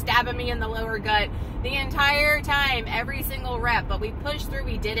somebody was stabbing me in the lower gut the entire time, every single rep. But we pushed through,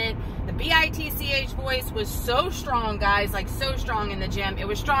 we did it. The BITCH voice was so strong, guys, like so strong in the gym. It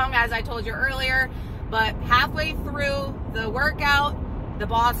was strong, as I told you earlier, but halfway through the workout, the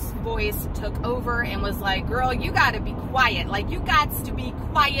boss voice took over and was like, girl, you gotta be quiet. Like, you got to be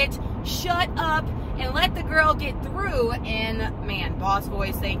quiet, shut up, and let the girl get through. And man, boss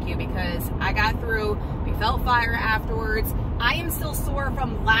voice, thank you, because I got through. We felt fire afterwards. I am still sore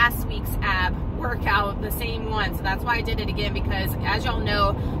from last week's ab workout, the same one. So that's why I did it again, because as y'all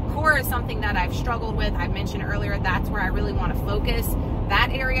know, core is something that I've struggled with. I mentioned earlier, that's where I really want to focus. That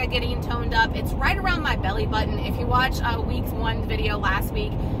area getting toned up. It's right around my belly button. If you watch week 1 video last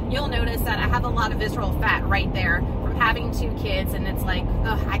week, you'll notice that I have a lot of visceral fat right there from having 2 kids. And it's like,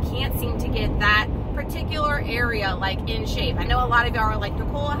 ugh, I can't seem to get that particular area like in shape. I know a lot of y'all are like,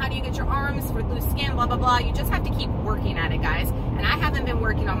 Nicole, how do you get your arms for loose skin, blah, blah, blah. You just have to keep working at it, guys. And I haven't been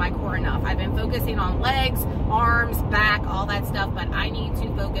working on my core enough. I've been focusing on legs, arms, back, all that stuff, but I need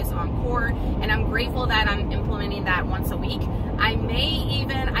to focus on core. And I'm grateful that I'm implementing that once a week. I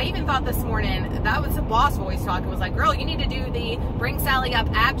even thought this morning, that was a boss voice talk. It was like, girl, you need to do the Bring Sally Up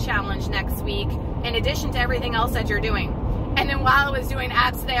ab challenge next week. in addition to everything else that you're doing. And then while I was doing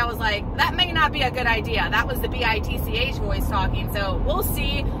abs today, I was like, that may not be a good idea. That was the BITCH voice talking. So we'll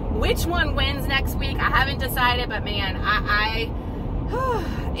see which one wins next week. I haven't decided, but man,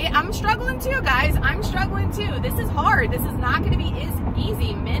 I'm struggling too, guys. I'm struggling too. This is hard. This is not going to be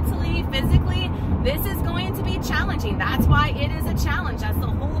easy mentally, physically. This is going to be challenging. That's why it is a challenge. That's the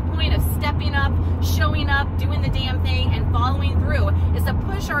whole point of stepping up, showing up, doing the damn thing, and following through, is to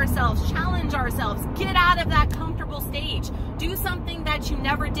push ourselves, challenge ourselves, get out of that comfortable stage. Do something that you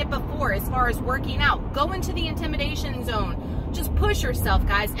never did before as far as working out. Go into the intimidation zone. Just push yourself,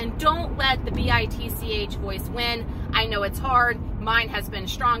 guys, and don't let the BITCH voice win. I know it's hard. Mine has been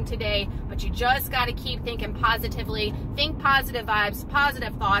strong today, but you just got to keep thinking positively. Think positive vibes,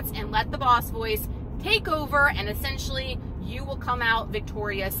 positive thoughts, and let the boss voice take over, and essentially you will come out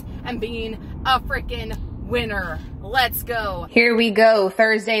victorious and being a freaking winner. Let's go. Here we go.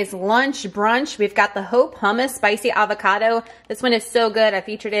 Thursday's lunch brunch. We've got the Hope Hummus Spicy Avocado. This one is so good. I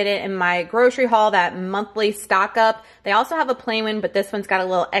featured it in my grocery haul, that monthly stock up. They also have a plain one, but this one's got a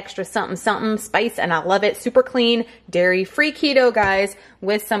little extra something something spice, and I love it. Super clean, dairy-free keto, guys,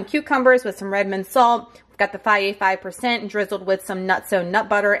 with some cucumbers, with some Redmond salt. Got the 5% drizzled with some nutso nut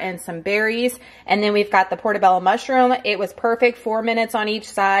butter and some berries. And then we've got the portobello mushroom. It was perfect, 4 minutes on each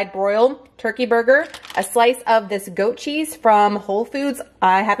side, broiled turkey burger, a slice of this goat cheese from Whole Foods.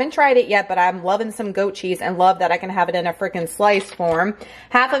 I haven't tried it yet, but I'm loving some goat cheese and love that I can have it in a freaking slice form.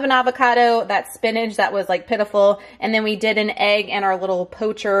 Half of an avocado, that spinach that was like pitiful. And then we did an egg and our little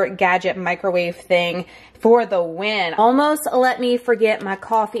poacher gadget microwave thing for the win. Almost let me forget my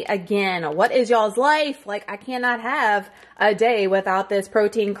coffee again. What is y'all's life? Like, I cannot have a day without this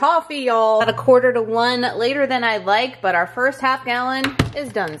protein coffee, y'all. About 1:45 later than I'd like, but our first half gallon is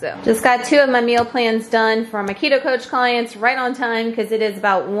donezo. Just got 2 of my meal plans done for my Keto Coach clients right on time, because it is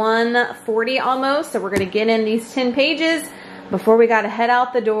about 1:40 almost. So we're gonna get in these 10 pages before we gotta head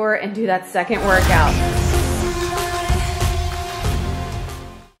out the door and do that second workout.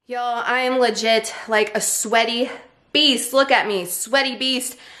 Y'all, I am legit like a sweaty beast. Look at me, sweaty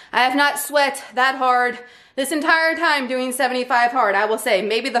beast. I have not sweat that hard this entire time doing 75 hard. I will say,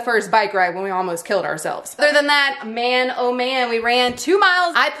 maybe the first bike ride when we almost killed ourselves. Other than that, man, oh man, we ran 2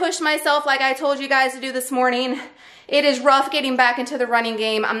 miles. I pushed myself like I told you guys to do this morning. It is rough getting back into the running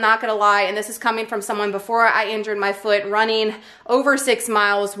game, I'm not gonna lie, and this is coming from someone before I injured my foot, running over 6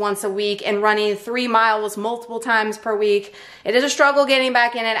 miles once a week and running 3 miles multiple times per week. It is a struggle getting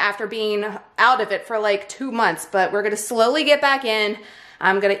back in it after being out of it for like 2 months, but we're gonna slowly get back in.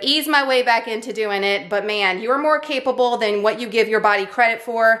 I'm gonna ease my way back into doing it, but man, you are more capable than what you give your body credit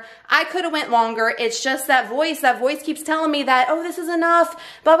for. I could have went longer. It's just that voice keeps telling me that, oh, this is enough,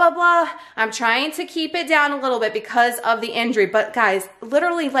 blah, blah, blah. I'm trying to keep it down a little bit because of the injury, but guys,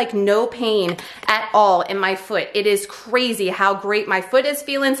 literally like no pain at all in my foot. It is crazy how great my foot is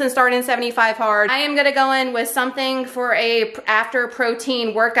feeling since starting 75 hard. I am gonna go in with something for a after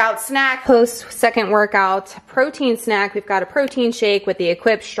protein workout snack. Post second workout protein snack, we've got a protein shake with the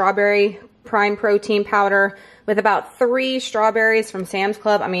Equip strawberry prime protein powder with about 3 strawberries from Sam's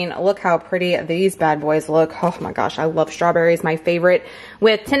Club. I mean, look how pretty these bad boys look. Oh my gosh, I love strawberries, my favorite.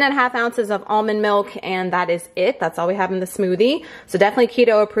 With 10.5 ounces of almond milk, and that is it. That's all we have in the smoothie. So definitely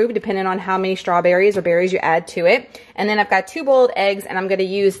keto approved, depending on how many strawberries or berries you add to it. And then I've got 2 boiled eggs, and I'm gonna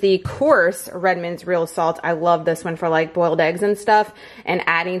use the coarse Redmond's real salt. I love this one for like boiled eggs and stuff, and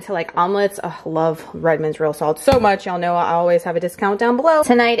adding to like omelets. Oh, love Redmond's real salt so much. Y'all know I always have a discount down below.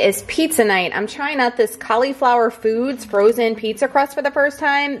 Tonight is pizza night. I'm trying out this Cauliflower Foods frozen pizza crust for the first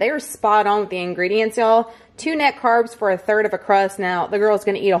time. They were spot on with the ingredients, y'all. 2 net carbs for 1/3 of a crust. Now, the girl's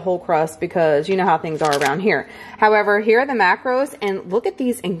gonna eat a whole crust because you know how things are around here. However, here are the macros, and look at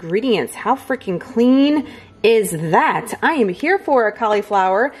these ingredients. How freaking clean is that? I am here for a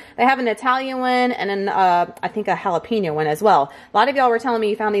cauliflower. They have an Italian one and an, I think a jalapeno one as well. A lot of y'all were telling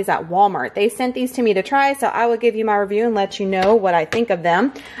me you found these at Walmart. They sent these to me to try, so I will give you my review and let you know what I think of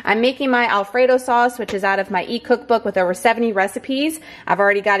them. I'm making my Alfredo sauce, which is out of my e-cookbook with over 70 recipes. I've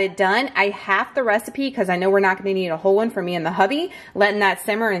already got it done. I halved the recipe because I know we're not gonna need a whole one for me and the hubby, letting that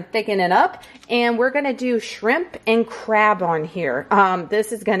simmer and thicken it up. And we're gonna do shrimp and crab on here.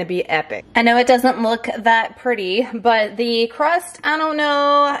 This is gonna be epic. I know it doesn't look that that pretty, but the crust, I don't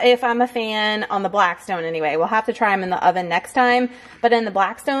know if I'm a fan on the Blackstone anyway. We'll have to try them in the oven next time. But in the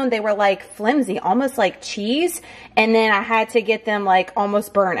Blackstone, they were like flimsy, almost like cheese. And then I had to get them like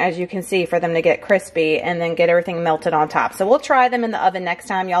almost burnt, as you can see, for them to get crispy and then get everything melted on top. So we'll try them in the oven next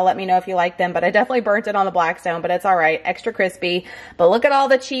time. Y'all let me know if you like them, but I definitely burnt it on the Blackstone, but it's all right, extra crispy. But look at all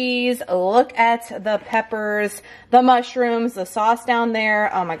the cheese, look at the peppers, the mushrooms, the sauce down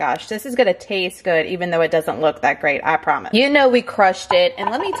there. Oh my gosh, this is gonna taste good, even though it doesn't look that great, I promise. You know we crushed it,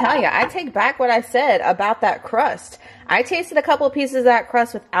 and let me tell you, I take back what I said about that crust. I tasted a couple of pieces of that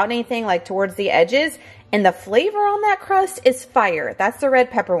crust without anything like towards the edges, and the flavor on that crust is fire. That's the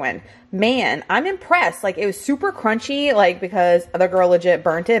red pepper one. Man, I'm impressed. Like, it was super crunchy, like, because the girl legit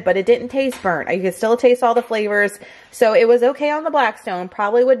burnt it, but it didn't taste burnt. You could still taste all the flavors. So it was okay on the Blackstone.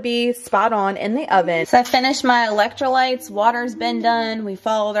 Probably would be spot on in the oven. So I finished my electrolytes. Water's been done. We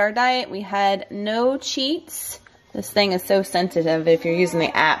followed our diet. We had no cheats. This thing is so sensitive if you're using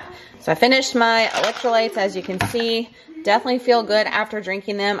the app. So I finished my electrolytes, as you can see. Definitely feel good after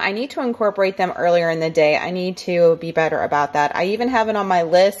drinking them. I need to incorporate them earlier in the day. I need to be better about that. I even have it on my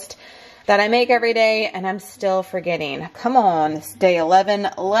list that I make every day, and I'm still forgetting. Come on, it's day 11.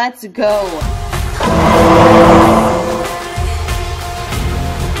 Let's go.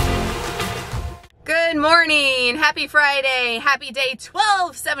 Good morning, happy Friday, happy day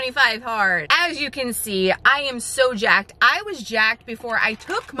 1275 hard. As you can see, I am so jacked. I was jacked before I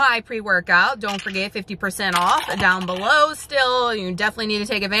took my pre-workout. Don't forget 50% off down below. Still, you definitely need to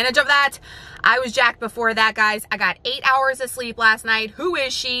take advantage of that. I was jacked before that, guys. I got 8 hours of sleep last night. Who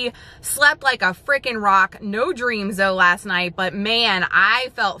is she? Slept like a freaking rock. No dreams though last night, but man,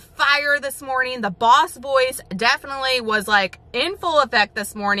 I felt fire this morning. The boss voice definitely was like in full effect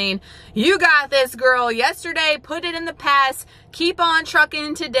this morning. You got this, girl. Yesterday, put it in the past. Keep on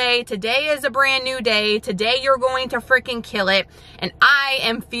trucking today. Today is a brand new day. Today you're going to freaking kill it. And I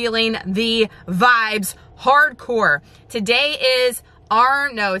am feeling the vibes hardcore. Today is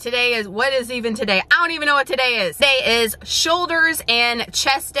today is, what is even today? I don't even know what today is. Today is shoulders and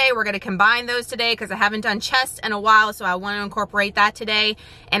chest day. We're going to combine those today because I haven't done chest in a while, so I want to incorporate that today.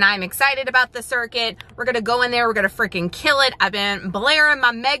 And I'm excited about the circuit. We're going to go in there. We're going to freaking kill it. I've been blaring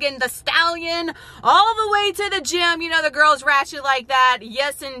my Megan Thee Stallion all the way to the gym. You know, the girls ratchet like that.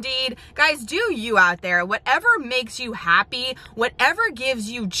 Yes, indeed. Guys, do you out there. Whatever makes you happy, whatever gives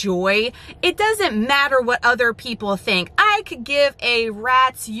you joy, it doesn't matter what other people think. I could give a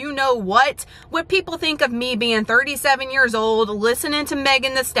rat's you know what people think of me being 37 years old, listening to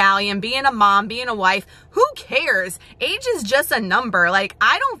Megan Thee Stallion, being a mom, being a wife. Who cares? Age is just a number. Like,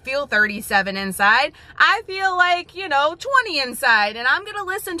 I don't feel 37 inside. I feel like, you know, 20 inside, and I'm gonna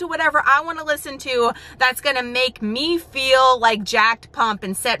listen to whatever I want to listen to that's gonna make me feel like jacked pump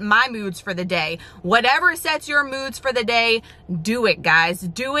and set my moods for the day. Whatever sets your moods for the day, do it, guys.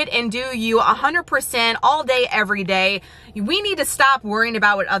 Do it and do you 100% all day, every day. We need to stop worrying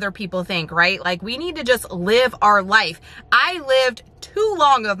about what other people think, right? Like, we need to just live our life. I lived too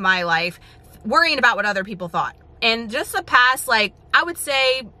long of my life worrying about what other people thought. And just the past, like, I would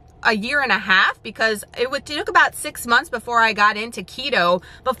say a year and a half, because it took about 6 months before I got into keto,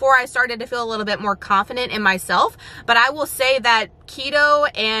 before I started to feel a little bit more confident in myself. But I will say that keto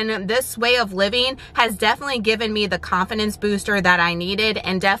and this way of living has definitely given me the confidence booster that I needed,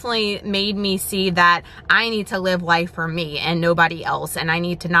 and definitely made me see that I need to live life for me and nobody else, and I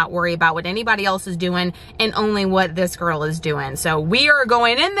need to not worry about what anybody else is doing and only what this girl is doing. So we are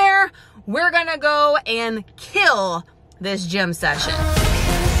going in there. We're gonna go and kill this gym session.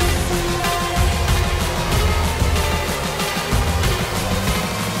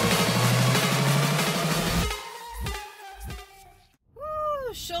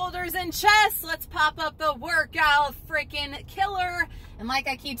 Shoulders and chest, let's pop up the workout freaking killer. And like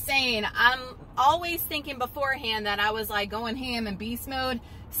I keep saying, I'm always thinking beforehand that I was like going ham in beast mode.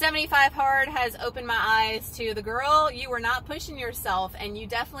 75 hard has opened my eyes to the girl. You were not pushing yourself, and you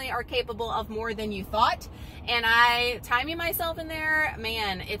definitely are capable of more than you thought. And I timing myself in there,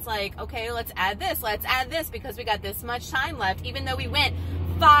 man, it's like, okay, let's add this because we got this much time left, even though we went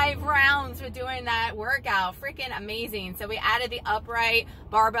 5 rounds with doing that workout. Freaking amazing. So we added the upright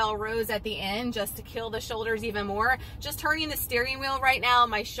barbell rows at the end just to kill the shoulders even more. Just turning the steering wheel right now,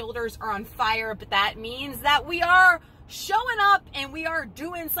 my shoulders are on fire, but that means that we are showing up and we are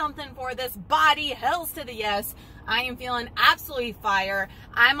doing something for this body. Hells to the yes. I am feeling absolutely fire.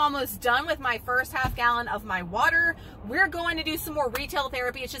 I'm almost done with my first half gallon of my water. We're going to do some more retail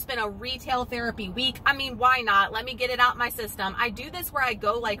therapy. It's just been a retail therapy week. I mean, why not? Let me get it out my system. I do this where I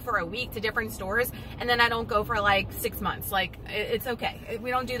go like for a week to different stores, and then I don't go for like 6 months. Like, it's okay. We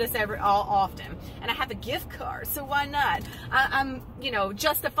don't do this all often. And I have a gift card, so why not? I'm, you know,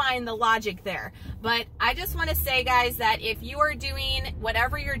 justifying the logic there. But I just want to say, guys, that if you are doing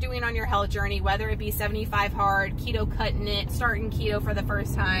whatever you're doing on your health journey, whether it be 75 hard, keto cutting it, starting keto for the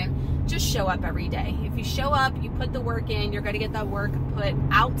first time, just show up every day. If you show up, you put the work in, you're going to get that work put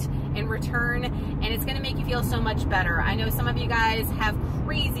out in return, and it's going to make you feel so much better. I know some of you guys have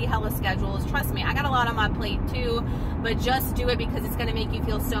crazy hella schedules. Trust me, I got a lot on my plate too, but just do it because it's going to make you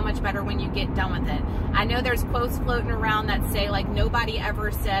feel so much better when you get done with it. I know there's quotes floating around that say like nobody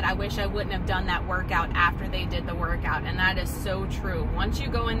ever said, I wish I wouldn't have done that workout after they did the workout, and that is so true. Once you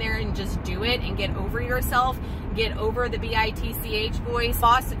go in there and just do it and get over yourself, get over the BITCH voice,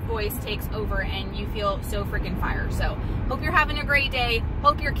 boss voice takes over, and you feel so freaking fire. So hope you're having a great day.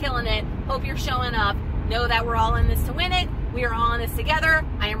 Hope you're killing it. Hope you're showing up. Know that we're all in this to win it. We are all in this together.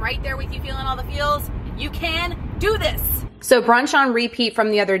 I am right there with you, feeling all the feels. You can do this. So brunch on repeat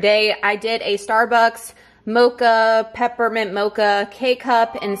from the other day. I did a Starbucks mocha, peppermint mocha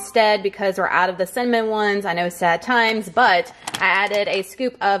K-cup instead because we're out of the cinnamon ones. I know, sad times, but I added a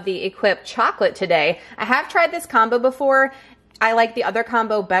scoop of the Equip chocolate today. I have tried this combo before. I like the other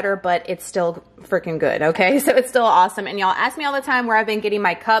combo better, but it's still freaking good, okay? So it's still awesome. And y'all ask me all the time where I've been getting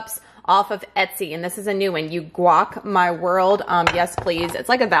my cups off of Etsy, and this is a new one. You guac my world. Yes, please. It's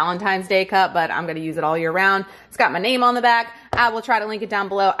like a Valentine's Day cup, but I'm going to use it all year round. It's got my name on the back. I will try to link it down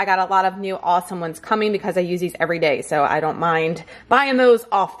below. I got a lot of new awesome ones coming because I use these every day, so I don't mind buying those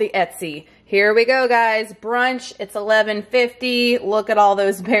off the Etsy. Here we go, guys. Brunch. It's 11:50. Look at all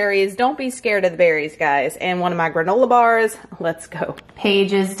those berries. Don't be scared of the berries, guys. And one of my granola bars. Let's go.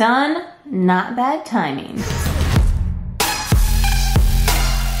 Page is done. Not bad timing.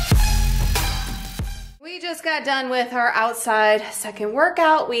 We just got done with our outside second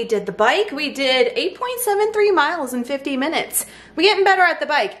workout. We did the bike. We did 8.73 miles in 50 minutes. We getting better at the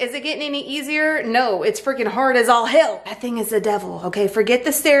bike. Is it getting any easier? No, it's freaking hard as all hell. That thing is the devil, okay? Forget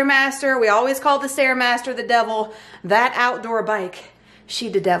the Stairmaster. We always call the Stairmaster the devil. That outdoor bike, she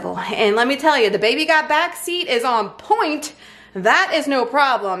the devil. And let me tell you, the baby got back seat is on point. That is no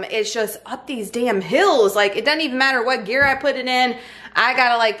problem. It's just up these damn hills. Like, it doesn't even matter what gear I put it in. I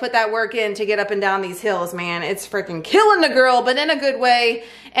gotta like put that work in to get up and down these hills, man. It's freaking killing the girl, but in a good way.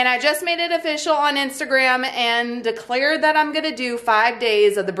 And I just made it official on Instagram and declared that I'm gonna do 5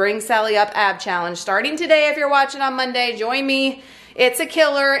 days of the Bring Sally Up ab challenge. Starting today, if you're watching on Monday, join me. It's a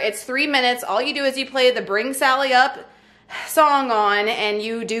killer. It's 3 minutes. All you do is you play the Bring Sally Up song on, and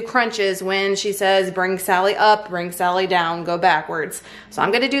you do crunches when she says bring Sally up, bring Sally down, go backwards. So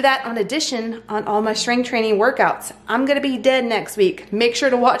I'm gonna do that on addition on all my strength training workouts. I'm gonna be dead next week. Make sure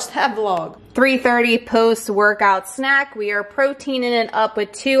to watch that vlog. 3:30 post-workout snack. We are proteining it up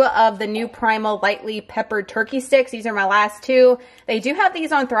with 2 of the new Primal lightly peppered turkey sticks. These are my last 2. They do have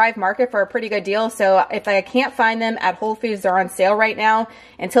these on Thrive Market for a pretty good deal. So if I can't find them at Whole Foods, they're on sale right now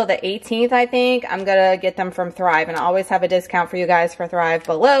until the 18th, I think. I'm gonna get them from Thrive, and I always have a discount for you guys for Thrive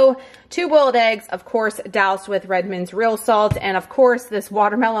below. 2 boiled eggs, of course, doused with Redmond's real salt. And of course, this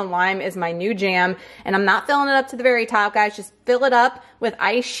watermelon lime is my new jam. And I'm not filling it up to the very top, guys. Just fill it up with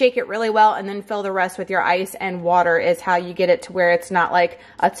ice, shake it really well, and then fill the rest with your ice and water is how you get it to where it's not like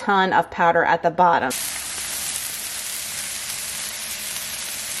a ton of powder at the bottom.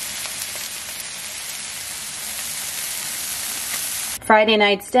 Friday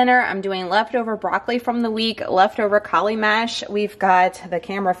night's dinner, I'm doing leftover broccoli from the week, leftover cauli mash. We've got the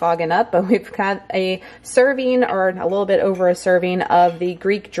camera fogging up, but we've got a serving or a little bit over a serving of the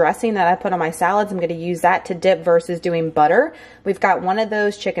Greek dressing that I put on my salads. I'm going to use that to dip versus doing butter. We've got one of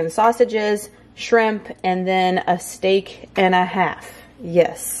those chicken sausages, shrimp, and then a steak and a half.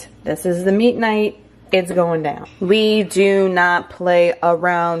 Yes, this is the meat night. It's going down. We do not play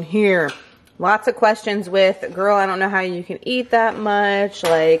around here. Lots of questions with, girl, I don't know how you can eat that much.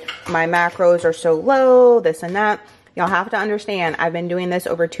 Like, my macros are so low, this and that. Y'all have to understand, I've been doing this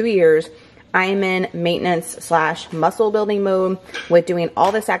over 2 years. I am in maintenance / muscle building mode with doing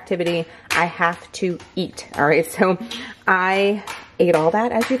all this activity. I have to eat, all right? So I ate all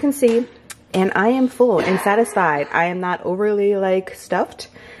that, as you can see, and I am full and satisfied. I am not overly like stuffed.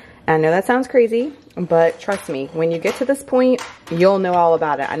 I know that sounds crazy, but trust me, when you get to this point, you'll know all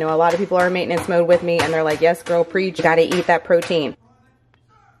about it. I know a lot of people are in maintenance mode with me and they're like, yes, girl, preach, you gotta eat that protein.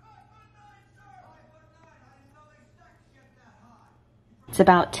 It's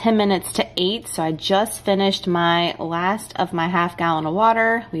about 10 minutes to 8, so I just finished my last of my half gallon of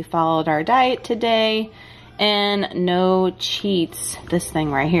water. We followed our diet today, and no cheats, this thing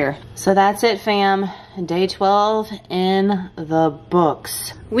right here. So that's it, fam. Day 12 in the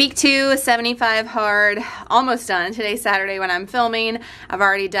books. Week 2, 75 hard, almost done. Today's Saturday when I'm filming. I've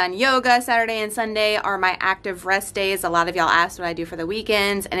already done yoga. Saturday and Sunday are my active rest days. A lot of y'all asked what I do for the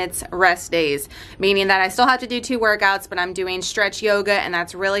weekends, and it's rest days, meaning that I still have to do 2 workouts, but I'm doing stretch yoga, and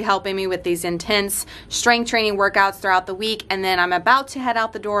that's really helping me with these intense strength training workouts throughout the week. And then I'm about to head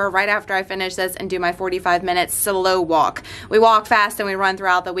out the door right after I finish this and do my 45-minute slow walk. We walk fast and we run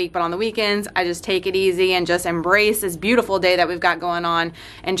throughout the week, but on the weekends, I just take it easy and just embrace this beautiful day that we've got going on,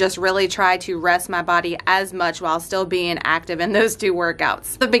 and just really try to rest my body as much while still being active in those 2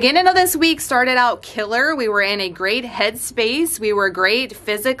 workouts. The beginning of this week started out killer. We were in a great headspace. We were great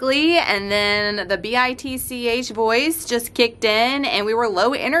physically, and then the BITCH voice just kicked in, and we were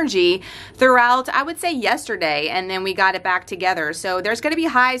low energy throughout, I would say, yesterday, and then we got it back together. So there's going to be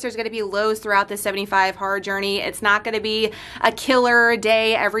highs, there's going to be lows throughout the 75 hard journey. It's not going to be a killer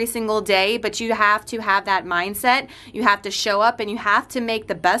day every single day, but you have to have that mindset. You have to show up, and you have to make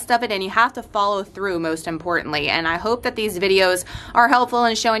the best of it, and you have to follow through, most importantly. And I hope that these videos are helpful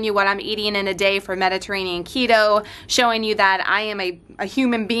in showing you what I'm eating in a day for Mediterranean keto, showing you that I am a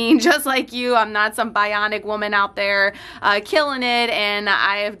human being just like you. I'm not some bionic woman out there killing it, and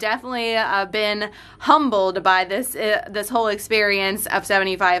I have definitely been humbled by this whole experience of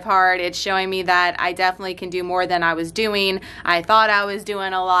 75 hard. It's showing me that I definitely can do more than I was doing. I thought I was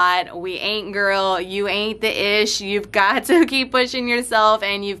doing a lot. We ain't, girl. You ain't the ish. You've got to keep pushing yourself,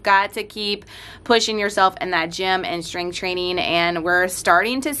 and you've got to keep pushing yourself in that gym and strength training. And we're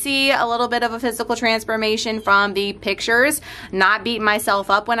starting to see a little bit of a physical transformation from the pictures. Not beating myself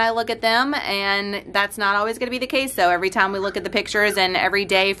up when I look at them, and that's not always going to be the case. So every time we look at the pictures, and every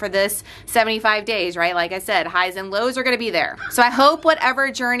day for this 75 days, right? Like I said, highs and lows are going to be there. So I hope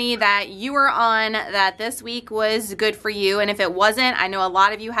whatever journey that you were on, that this week was good for you. And if it wasn't, I know a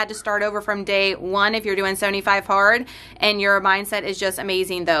lot of you had to start over from day 1 if you're doing 75 hard, and your mindset is just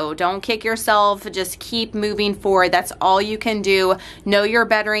amazing though. Don't kick yourself. Just keep moving forward. That's all you can do. Know you're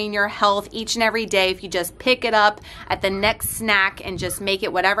bettering your health each and every day. If you just pick it up at the next snack and just make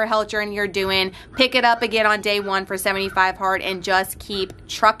it whatever health journey you're doing, pick it up again on day 1 for 75 hard, and just keep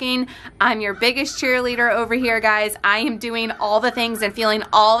trucking. I'm your biggest cheerleader over here, guys. I am doing all the things and feeling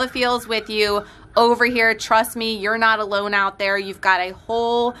all the feels with you over here. Trust me, you're not alone out there. You've got a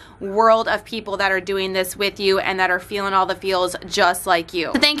whole world of people that are doing this with you and that are feeling all the feels just like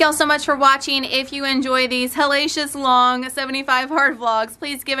you. So thank y'all so much for watching. If you enjoy these hellacious long 75 hard vlogs,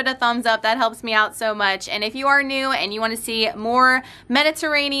 please give it a thumbs up. That helps me out so much. And if you are new and you want to see more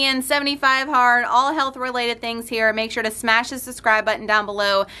Mediterranean 75 hard, all health related things here, make sure to smash the subscribe button down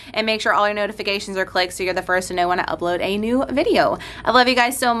below, and make sure all your notifications are clicked so you're the first to know when I upload a new video. I love you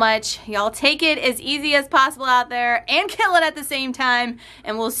guys so much. Y'all take it as easy as possible out there and kill it at the same time,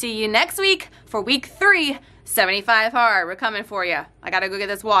 and we'll see you next week for week 3, 75 hard. We're coming for you. I gotta go get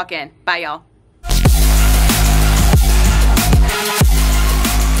this walk in. Bye, y'all.